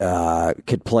that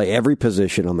could play every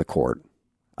position on the court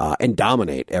and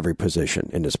dominate every position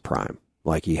in his prime,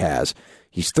 like he has.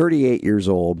 He's 38 years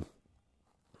old.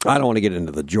 I don't want to get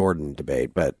into the Jordan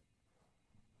debate, but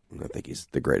I think he's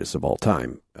the greatest of all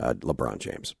time, LeBron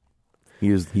James.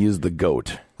 He is the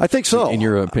GOAT. I think so. In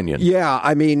your opinion. Yeah,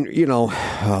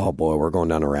 oh boy, we're going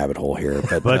down a rabbit hole here.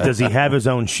 But does he have his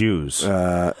own shoes?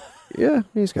 Yeah,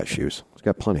 he's got shoes. He's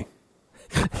got plenty.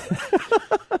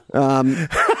 How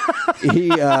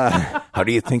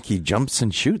do you think he jumps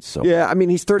and shoots so? Yeah,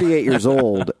 he's 38 years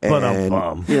old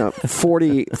and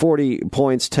 40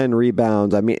 points, 10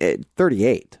 rebounds.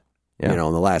 38. Yeah. In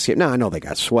the last game. Now I know they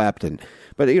got swept,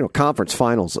 but conference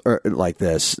finals are like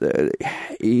this.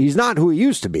 He's not who he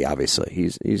used to be. Obviously,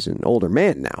 he's an older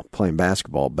man now playing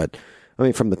basketball. But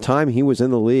from the time he was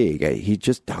in the league, he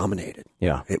just dominated.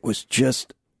 Yeah, it was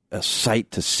just a sight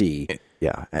to see.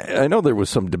 Yeah, I know there was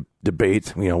some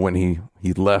debate. When he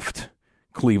left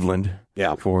Cleveland.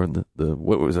 Yeah. For the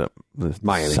what was it? The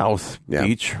Miami. South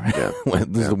Beach. Yeah.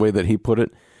 This is the way that he put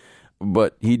it.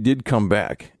 But he did come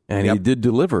back. And he did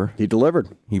deliver. He delivered.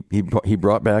 He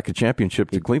brought back a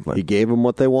championship to Cleveland. He gave them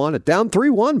what they wanted. Down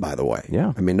 3-1, by the way.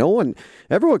 Yeah. Everyone,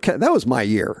 that was my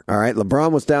year. All right.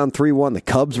 LeBron was down 3-1. The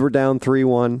Cubs were down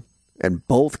 3-1. And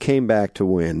both came back to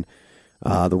win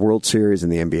the World Series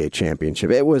and the NBA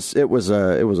championship. It was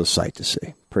a sight to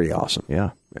see. Pretty awesome. Yeah.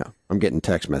 Yeah. I'm getting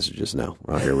text messages now.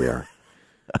 Well, here we are.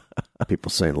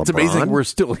 People saying LeBron. It's amazing we're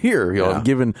still here.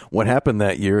 Given what happened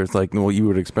that year, it's like, you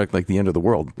would expect like the end of the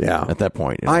world. Yeah. At that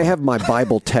point. I have my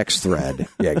Bible text thread.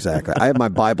 Yeah, exactly. I have my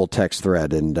Bible text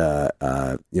thread and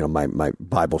my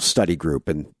Bible study group,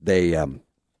 and they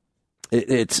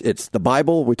it's the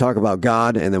Bible. We talk about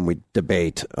God, and then we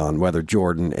debate on whether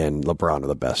Jordan and LeBron are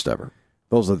the best ever.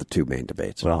 Those are the two main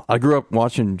debates. Well, I grew up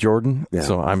watching Jordan,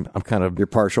 so I'm kind of you're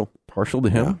partial to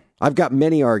him. Yeah. I've got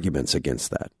many arguments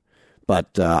against that.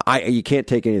 But you can't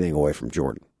take anything away from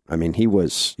Jordan. He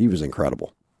was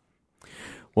incredible.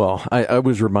 Well, I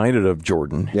was reminded of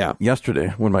Jordan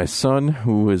yesterday when my son,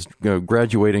 who is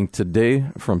graduating today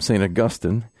from St.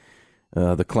 Augustine,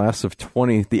 the class of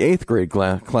 20, the 8th grade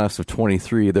class of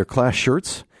 23, their class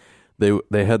shirts,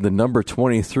 they had the number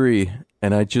 23,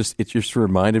 and it just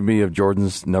reminded me of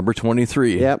Jordan's number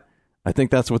 23. Yep. I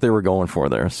think that's what they were going for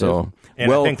there. So,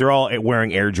 and I think they're all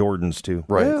wearing Air Jordans too.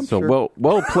 Right. Yeah, so sure.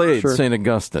 well played, Sure. St.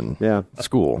 Augustine.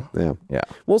 School. Yeah.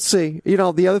 We'll see.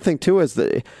 The other thing too is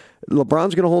that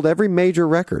LeBron's going to hold every major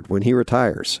record when he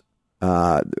retires.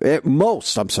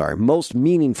 most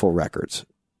meaningful records,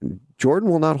 Jordan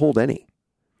will not hold any.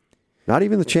 Not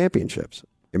even the championships.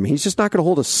 I mean, he's just not going to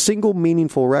hold a single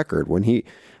meaningful record when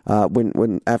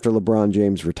after LeBron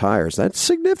James retires. That's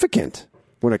significant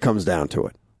when it comes down to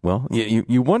it. Well,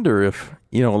 you wonder if,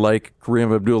 like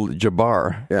Kareem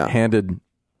Abdul-Jabbar handed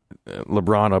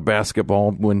LeBron a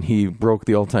basketball when he broke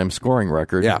the all-time scoring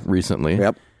record recently.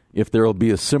 Yep. If there will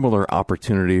be a similar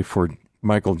opportunity for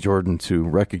Michael Jordan to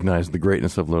recognize the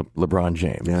greatness of LeBron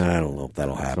James. I don't know if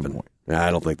that'll happen. I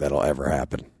don't think that'll ever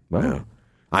happen. Well,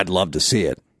 I'd love to see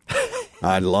it.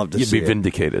 I'd love to see it. You'd be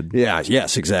vindicated. Yeah,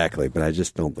 yes, exactly. But I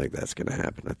just don't think that's going to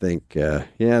happen. I think,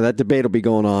 that debate will be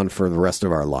going on for the rest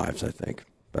of our lives, I think.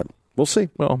 But we'll see.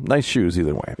 Well, nice shoes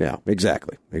either way. Yeah,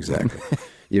 exactly.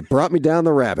 You brought me down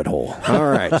the rabbit hole. All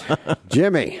right,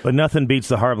 Jimmy. But nothing beats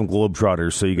the Harlem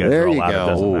Globetrotters, so you guys are all out. It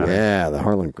doesn't matter. Yeah, the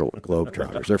Harlem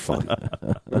Globetrotters. They're fun.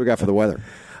 What do we got for the weather?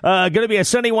 Going to be a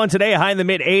sunny one today, high in the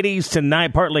mid-80s.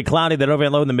 Tonight, partly cloudy, then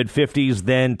overnight low in the mid-50s.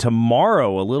 Then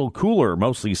tomorrow, a little cooler,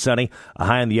 mostly sunny, a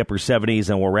high in the upper 70s.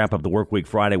 And we'll wrap up the work week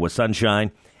Friday with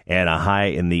sunshine and a high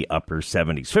in the upper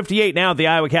 70s. 58 now at the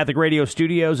Iowa Catholic Radio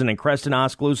Studios and in Creston,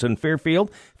 Oskaloosa, and Fairfield.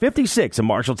 56 in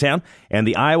Marshalltown. And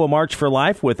the Iowa March for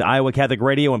Life with Iowa Catholic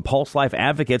Radio and Pulse Life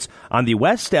advocates on the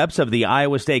west steps of the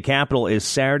Iowa State Capitol is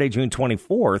Saturday, June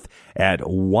 24th at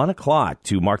 1 o'clock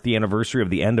to mark the anniversary of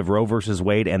the end of Roe v.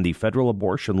 Wade and the federal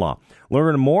abortion law.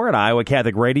 Learn more at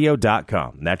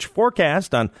iowacatholicradio.com. That's your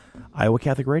forecast on Iowa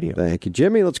Catholic Radio. Thank you,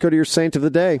 Jimmy. Let's go to your saint of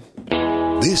the day.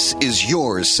 This is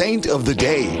your Saint of the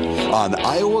Day on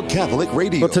Iowa Catholic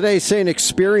Radio. Well, today's saint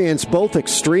experienced both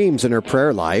extremes in her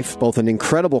prayer life, both an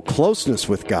incredible closeness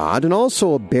with God and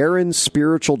also a barren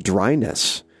spiritual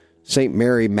dryness. St.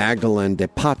 Mary Magdalene de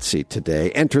Pazzi today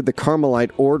entered the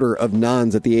Carmelite order of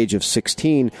nuns at the age of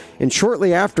 16 and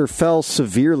shortly after fell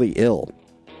severely ill.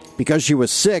 Because she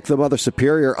was sick, the Mother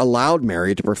Superior allowed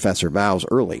Mary to profess her vows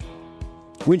early.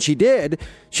 When she did,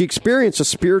 she experienced a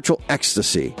spiritual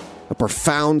ecstasy, a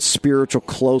profound spiritual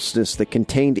closeness that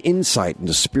contained insight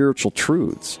into spiritual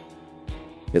truths.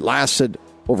 It lasted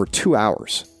over 2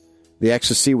 hours. The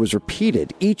ecstasy was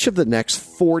repeated each of the next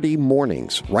 40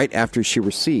 mornings right after she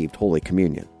received Holy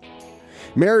Communion.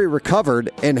 Mary recovered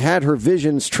and had her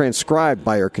visions transcribed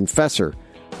by her confessor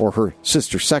or her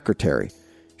sister secretary.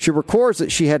 She records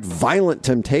that she had violent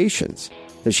temptations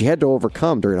that she had to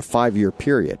overcome during a 5-year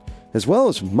period, as well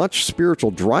as much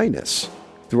spiritual dryness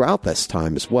throughout this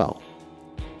time as well.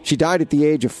 She died at the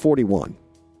age of 41.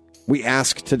 We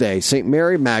ask today St.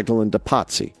 Mary Magdalene de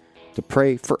Pazzi to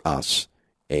pray for us.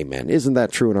 Amen. Isn't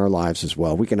that true in our lives as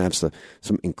well? We can have some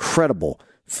incredible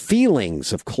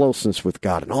feelings of closeness with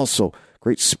God and also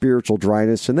great spiritual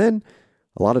dryness, and then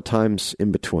a lot of times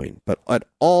in between. But at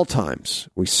all times,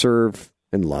 we serve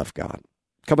and love God.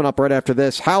 Coming up right after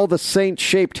this, How the Saints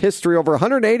Shaped History, over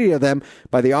 180 of them,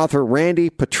 by the author Randy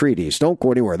Petrides. Don't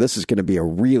go anywhere. This is going to be a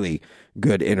really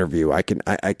good interview. I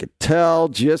could tell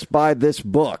just by this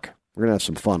book. We're going to have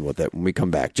some fun with it when we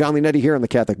come back. John Leonetti here on the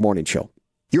Catholic Morning Show.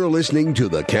 You're listening to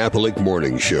the Catholic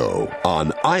Morning Show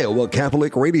on Iowa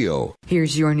Catholic Radio.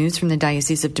 Here's your news from the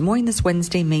Diocese of Des Moines this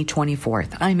Wednesday, May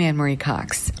 24th. I'm Anne-Marie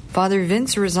Cox. Father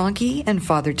Vince Rozanki and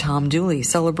Father Tom Dooley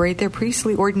celebrate their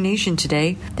priestly ordination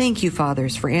today. Thank you,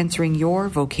 Fathers, for answering your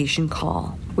vocation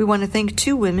call. We want to thank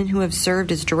 2 women who have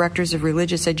served as directors of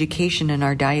religious education in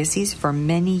our diocese for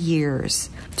many years.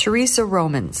 Teresa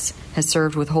Romans has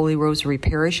served with Holy Rosary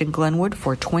Parish in Glenwood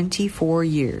for 24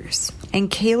 years. And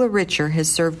Kayla Richer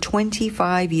has served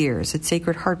 25 years at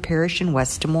Sacred Heart Parish in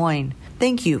West Des Moines.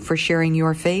 Thank you for sharing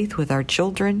your faith with our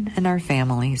children and our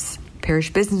families.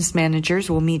 Parish business managers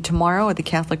will meet tomorrow at the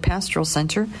Catholic Pastoral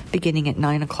Center beginning at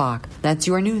 9 o'clock. That's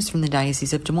your news from the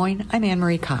Diocese of Des Moines. I'm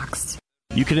Anne-Marie Cox.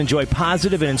 You can enjoy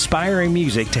positive and inspiring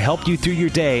music to help you through your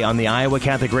day on the Iowa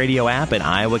Catholic Radio app at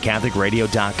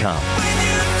iowacatholicradio.com.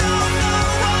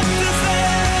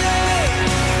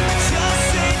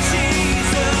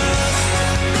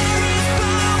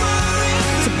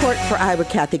 Support for Iowa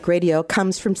Catholic Radio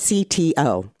comes from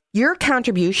CTO. Your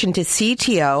contribution to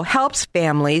CTO helps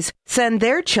families send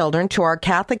their children to our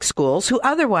Catholic schools who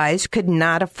otherwise could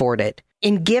not afford it.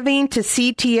 In giving to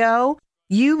CTO,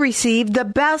 you receive the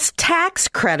best tax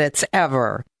credits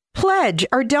ever. Pledge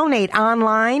or donate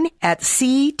online at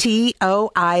ctoiowa.org.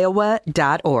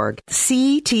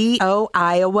 ctoiowa.org.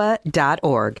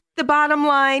 The bottom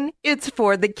line, it's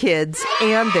for the kids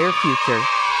and their future.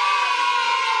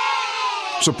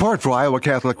 Support for Iowa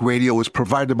Catholic Radio is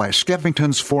provided by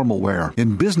Skeffington's Formal Wear,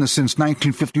 in business since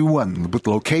 1951, with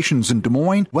locations in Des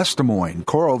Moines, West Des Moines,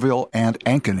 Coralville, and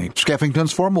Ankeny.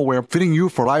 Skeffington's Formal Wear, fitting you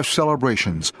for life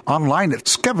celebrations. Online at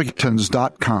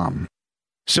skeffingtons.com.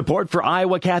 Support for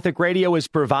Iowa Catholic Radio is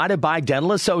provided by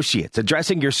Dental Associates,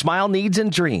 addressing your smile needs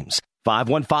and dreams.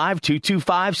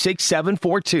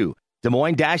 515-225-6742. Des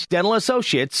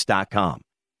Moines-DentalAssociates.com.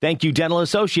 Thank you, Dental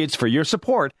Associates, for your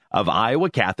support of Iowa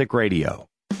Catholic Radio.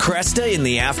 Cresta in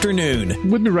the afternoon.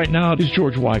 With me right now is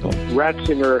George Weigel.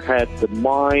 Ratzinger had the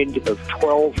mind of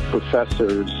 12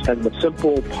 professors and the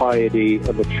simple piety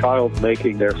of a child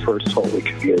making their first Holy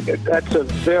Communion. That's a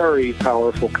very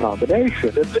powerful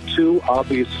combination, and the two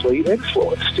obviously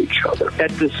influenced each other.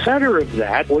 At the center of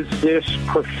that was this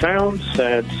profound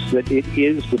sense that it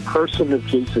is the person of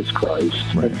Jesus Christ,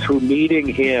 and through meeting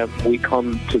him, we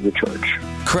come to the church.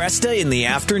 Cresta in the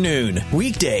afternoon,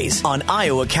 weekdays on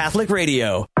Iowa Catholic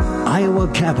Radio.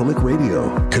 Iowa Catholic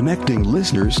Radio, connecting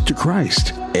listeners to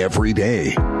Christ every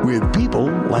day with people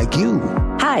like you.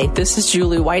 Hi, this is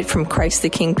Julie White from Christ the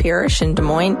King Parish in Des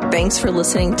Moines. Thanks for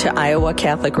listening to Iowa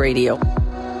Catholic Radio.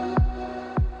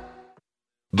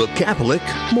 The Catholic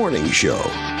Morning Show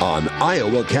on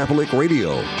Iowa Catholic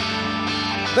Radio.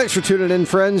 Thanks for tuning in,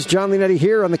 friends. John Leonetti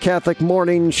here on the Catholic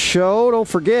Morning Show. Don't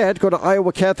forget, go to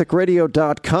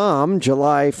iowacatholicradio.com.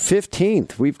 July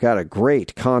 15th, we've got a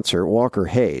great concert, Walker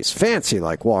Hayes. Fancy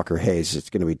like Walker Hayes. It's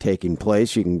going to be taking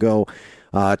place. You can go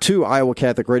to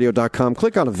iowacatholicradio.com,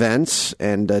 click on events,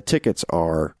 and tickets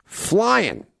are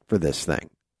flying for this thing.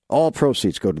 All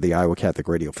proceeds go to the Iowa Catholic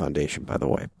Radio Foundation, by the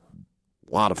way.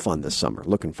 A lot of fun this summer.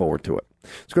 Looking forward to it.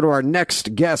 Let's go to our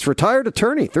next guest, retired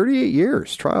attorney, 38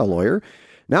 years, trial lawyer.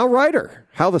 Now writer,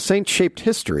 How the Saints Shaped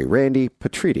History, Randy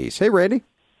Petrides. Hey, Randy.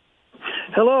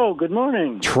 Hello, good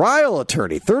morning. Trial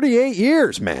attorney, 38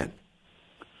 years, man.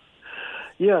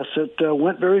 Yes, it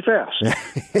went very fast.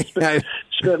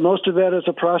 Spent most of that as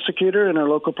a prosecutor in our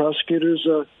local prosecutor's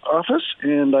office,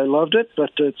 and I loved it,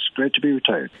 but it's great to be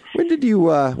retired. When did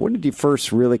you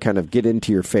first really kind of get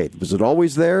into your faith? Was it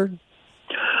always there?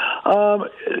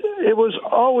 It was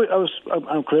always.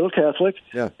 I'm cradle Catholic,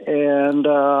 yeah. And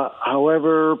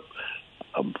however,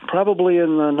 probably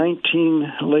in the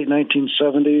late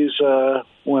 1970s,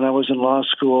 when I was in law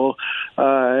school,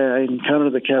 I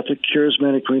encountered the Catholic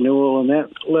Charismatic Renewal, and that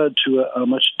led to a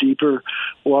much deeper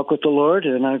walk with the Lord.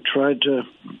 And I've tried to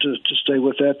stay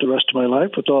with that the rest of my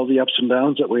life, with all the ups and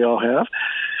downs that we all have.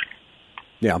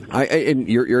 Yeah, and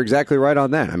you're exactly right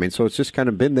on that. I mean, so it's just kind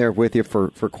of been there with you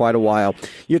for quite a while.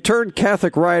 You turned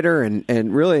Catholic writer,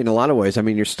 and really, in a lot of ways, I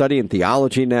mean, you're studying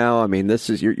theology now. I mean,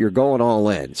 you're going all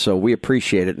in, so we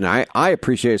appreciate it, and I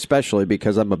appreciate it especially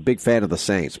because I'm a big fan of the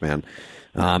Saints, man.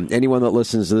 Anyone that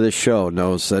listens to this show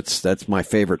knows that's my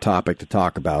favorite topic to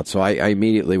talk about. So I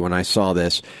immediately, when I saw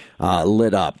this,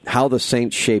 lit up. How the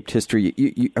Saints Shaped History.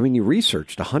 You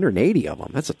researched 180 of them.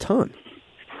 That's a ton.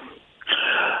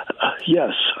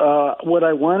 Yes. What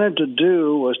I wanted to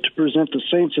do was to present the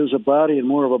saints as a body in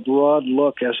more of a broad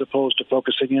look as opposed to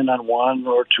focusing in on one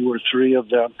or two or three of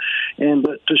them, and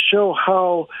to show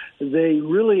how they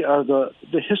really are the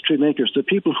history makers, the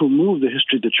people who move the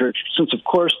history of the church. Since, of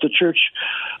course, the church,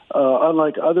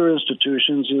 unlike other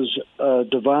institutions, is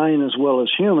divine as well as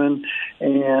human,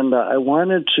 and I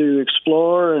wanted to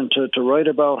explore and to write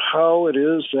about how it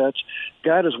is that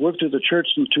God has worked through the church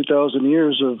in 2,000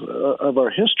 years of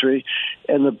our history,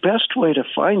 and the best way to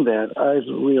find that, I've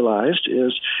realized,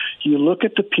 is you look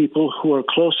at the people who are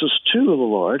closest to the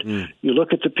Lord, you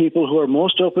look at the people who are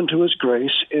most open to His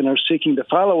grace and are seeking to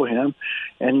follow Him,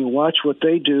 and you watch what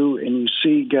they do, and you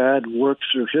see God work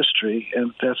through history,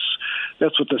 and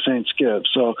that's what the saints give.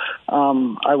 So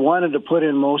I wanted to put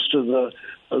in most of the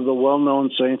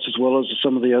well-known saints as well as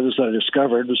some of the others that I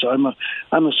discovered. So I'm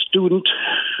a student,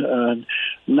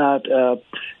 not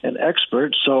an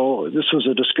expert. So this was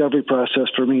a discovery process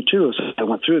for me too as I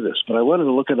went through this. But I wanted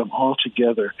to look at them all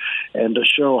together and to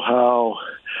show how,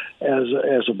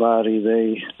 as a body,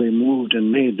 they moved and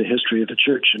made the history of the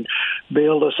church and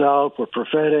bailed us out, were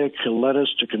prophetic, led us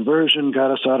to conversion,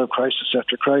 got us out of crisis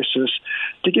after crisis,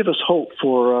 to give us hope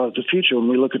for the future when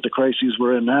we look at the crises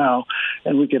we're in now,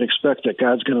 and we can expect that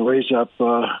God's going to raise up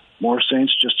more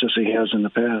saints just as He has in the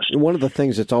past. One of the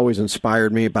things that's always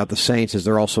inspired me about the saints is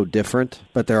they're all so different,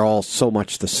 but they're all so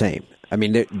much the same. I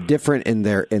mean, they're different in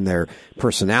their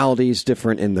personalities,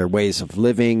 different in their ways of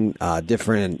living,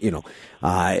 different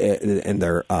in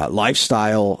their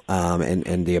lifestyle,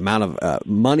 and the amount of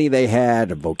money they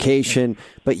had, a vocation,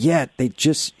 but yet they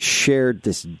just shared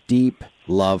this deep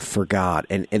love for God,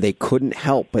 and they couldn't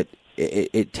help but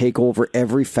it take over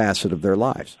every facet of their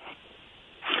lives.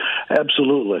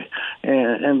 Absolutely.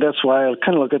 And that's why I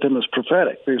kind of look at them as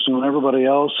prophetic, because when everybody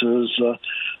else is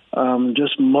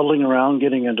just muddling around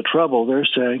getting into trouble, they're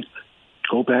saying,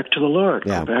 go back to the Lord,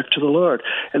 go back to the Lord.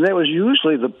 And that was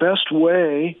usually the best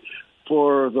way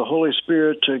for the Holy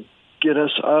Spirit to get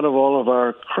us out of all of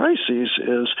our crises,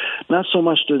 is not so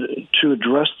much to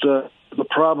address the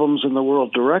problems in the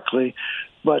world directly,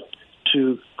 but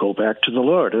to go back to the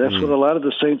Lord. And that's what a lot of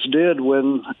the saints did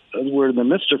when we're in the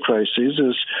midst of crises,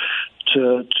 is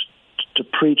to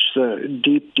preach the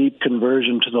deep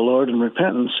conversion to the Lord and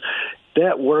repentance.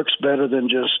 That works better than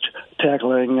just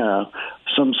tackling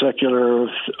some secular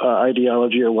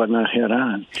ideology or whatnot head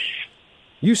on.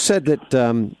 You said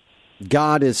that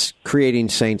God is creating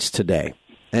saints today.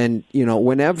 And,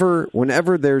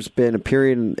 whenever there's been a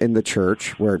period in the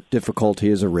church where difficulty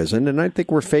has arisen, and I think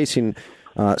we're facing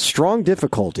strong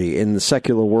difficulty in the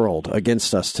secular world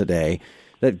against us today,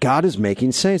 that God is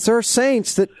making saints. There are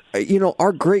saints that,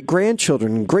 our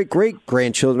great-grandchildren and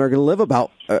great-great-grandchildren are going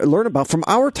to learn about from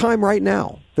our time right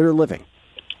now that are living.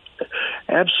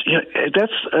 Absolutely.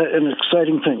 That's an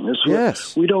exciting thing.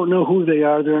 Yes. We don't know who they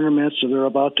are. They're in our midst, or they're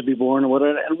about to be born, or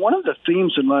whatever. And one of the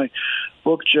themes in my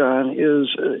book, John, is,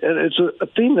 and it's a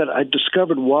theme that I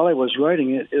discovered while I was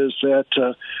writing it, is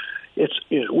that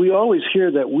we always hear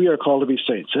that we are called to be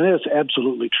saints, and that's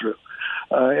absolutely true.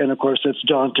 And, of course, that's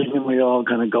daunting, and we all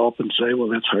kind of gulp and say, well,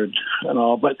 that's hard and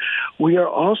all. But we are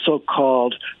also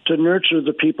called to nurture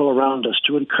the people around us,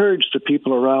 to encourage the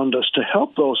people around us, to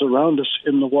help those around us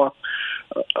in the walk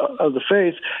of the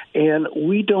faith. And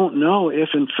we don't know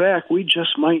if, in fact, we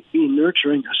just might be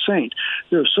nurturing a saint.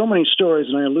 There are so many stories,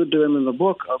 and I allude to them in the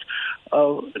book,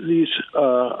 of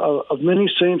many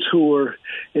saints who were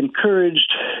encouraged,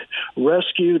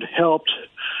 rescued, helped,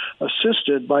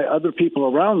 assisted by other people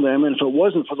around them, and if it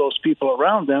wasn't for those people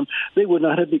around them, they would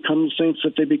not have become the saints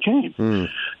that they became.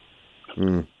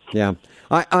 Yeah.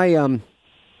 I'm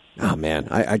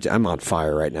on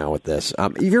fire right now with this.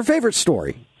 Your favorite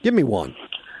story? Give me one.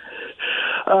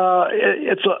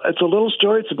 It's a little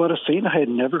story. It's about a saint I had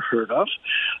never heard of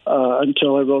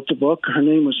until I wrote the book. Her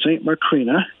name was Saint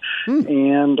Macrina,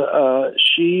 and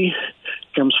she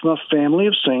comes from a family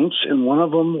of saints, and one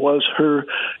of them was her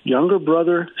younger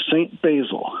brother, Saint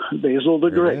Basil the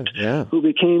Great, who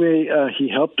became he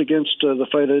helped against the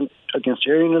fight against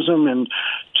Arianism and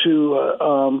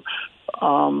to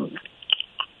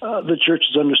the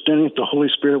church's understanding that the Holy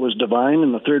Spirit was divine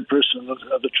and the third person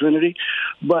of the Trinity.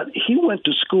 But he went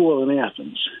to school in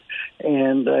Athens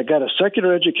and got a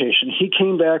secular education. He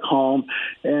came back home,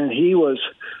 and he was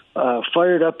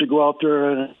fired up to go out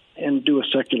there and do a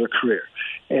secular career.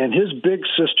 And his big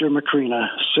sister, Macrina,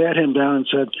 sat him down and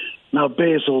said, now,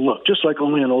 Basil, look, just like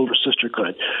only an older sister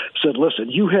could, said, listen,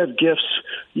 you have gifts,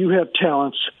 you have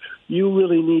talents, you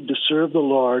really need to serve the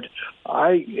Lord.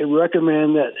 I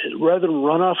recommend that rather than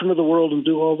run off into the world and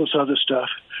do all this other stuff,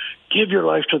 give your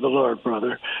life to the Lord,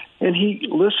 brother. And he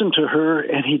listened to her,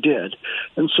 and he did.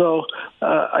 And so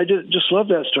I just love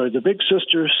that story. The big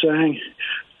sister saying,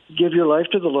 give your life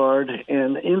to the Lord,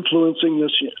 and influencing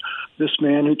this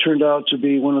man who turned out to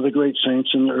be one of the great saints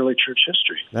in the early church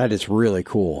history. That is really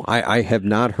cool. I have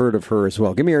not heard of her as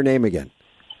well. Give me her name again.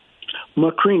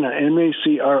 Macrina,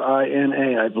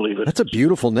 Macrina, I believe it. That's a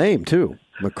beautiful name, too.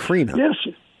 Macrina.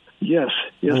 Yes,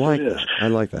 I like that. I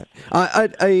like that.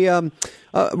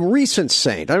 A recent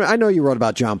saint. I know you wrote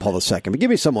about John Paul II, but give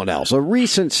me someone else. A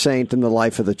recent saint in the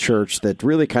life of the church that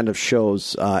really kind of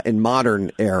shows in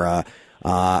modern era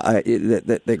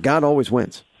that God always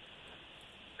wins.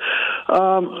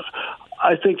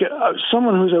 I think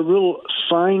someone who's a real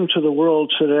sign to the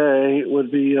world today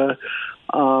would be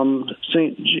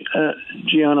Saint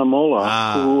Gianna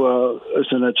Molla, who is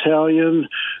an Italian,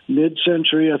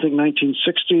 mid-century, I think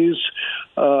 1960s,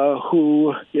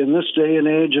 who in this day and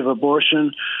age of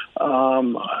abortion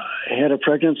had a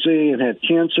pregnancy and had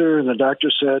cancer, and the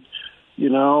doctor said,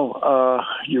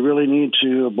 you really need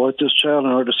to abort this child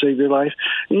in order to save your life.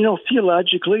 And,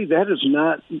 theologically, that is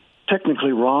not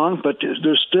technically wrong, but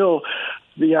there's still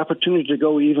the opportunity to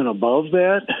go even above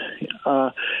that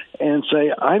and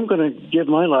say, I'm going to give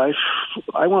my life.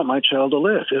 I want my child to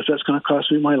live, if that's going to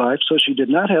cost me my life. So she did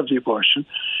not have the abortion,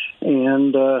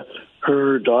 and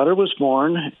her daughter was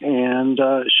born, and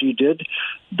she did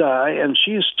die, and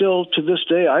she is still, to this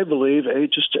day, I believe,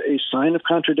 just a sign of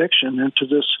contradiction into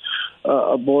this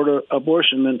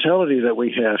abortion mentality that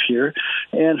we have here.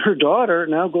 And her daughter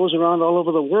now goes around all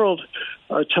over the world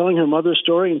telling her mother's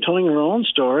story and telling her own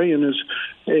story, and is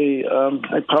a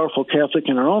powerful Catholic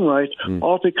in her own right,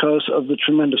 all because of the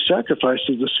tremendous sacrifice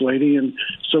of this lady. And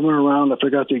somewhere around, I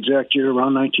forgot the exact year,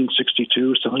 around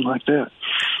 1962, something like that.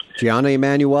 Gianna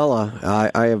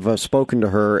Emanuela, I have spoken to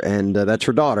her, and that's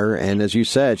her daughter. And as you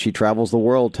said, she travels the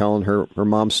world telling her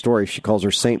mom's story. She calls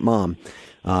her Saint Mom.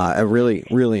 A really,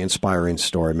 really inspiring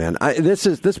story, man.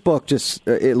 This book just,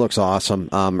 it looks awesome.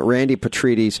 Randy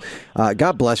Petrides,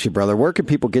 God bless you, brother. Where can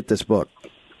people get this book?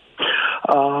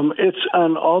 It's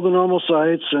on all the normal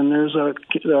sites, and there's our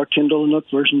Kindle and Nook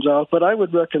versions out. But I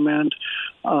would recommend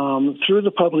through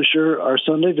the publisher, our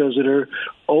Sunday Visitor,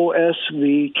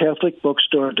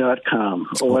 OSVCatholicBookstore.com.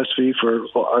 OSV for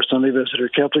our Sunday Visitor,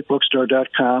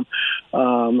 CatholicBookstore.com.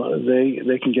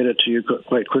 They can get it to you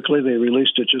quite quickly. They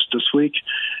released it just this week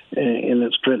in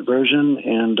its print version,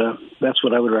 and that's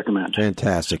what I would recommend.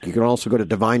 Fantastic. You can also go to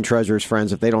Divine Treasures,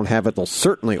 friends. If they don't have it, they'll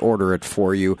certainly order it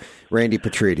for you. Randy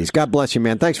Petrides. God bless you,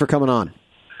 man. Thanks for coming on.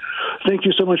 Thank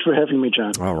you so much for having me,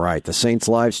 John. All right. The saints'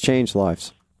 lives change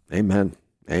lives. Amen.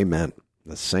 Amen.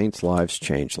 The saints' lives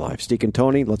change lives. Deacon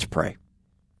Tony, let's pray.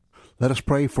 Let us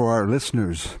pray for our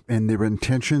listeners and their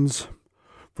intentions,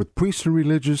 for priests and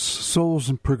religious souls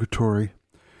in purgatory,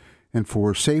 and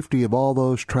for safety of all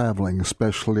those traveling,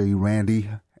 especially Randy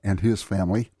and his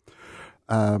family.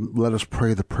 Let us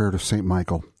pray the prayer to St.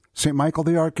 Michael. St. Michael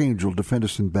the Archangel, defend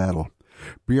us in battle.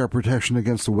 Be our protection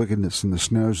against the wickedness and the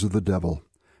snares of the devil.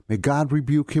 May God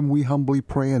rebuke him, we humbly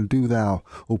pray, and do thou,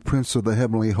 O Prince of the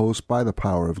heavenly host, by the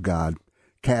power of God,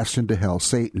 cast into hell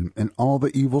Satan and all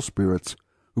the evil spirits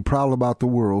who prowl about the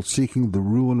world seeking the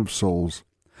ruin of souls.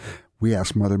 We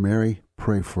ask Mother Mary,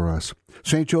 pray for us.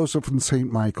 St. Joseph and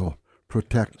St. Michael,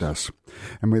 protect us.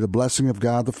 And may the blessing of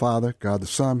God the Father, God the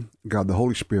Son, God the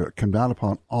Holy Spirit come down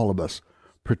upon all of us,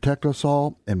 protect us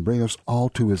all, and bring us all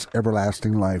to his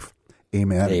everlasting life.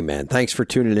 Amen. Amen. Thanks for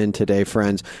tuning in today,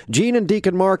 friends. Gene and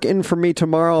Deacon Mark in for me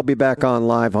tomorrow. I'll be back on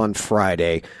live on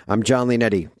Friday. I'm John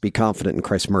Leonetti. Be confident in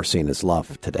Christ's mercy and his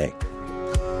love today.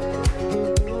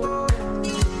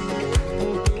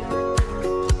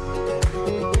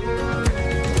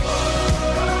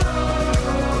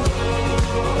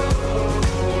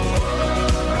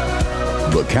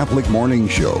 The Catholic Morning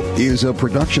Show is a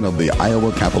production of the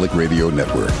Iowa Catholic Radio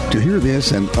Network. To hear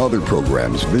this and other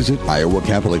programs, visit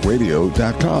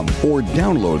iowacatholicradio.com or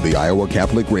download the Iowa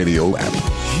Catholic Radio app.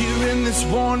 Here in this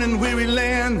worn and weary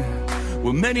land,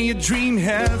 where many a dream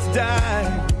has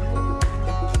died,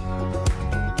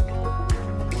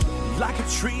 like a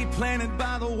tree planted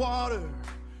by the water.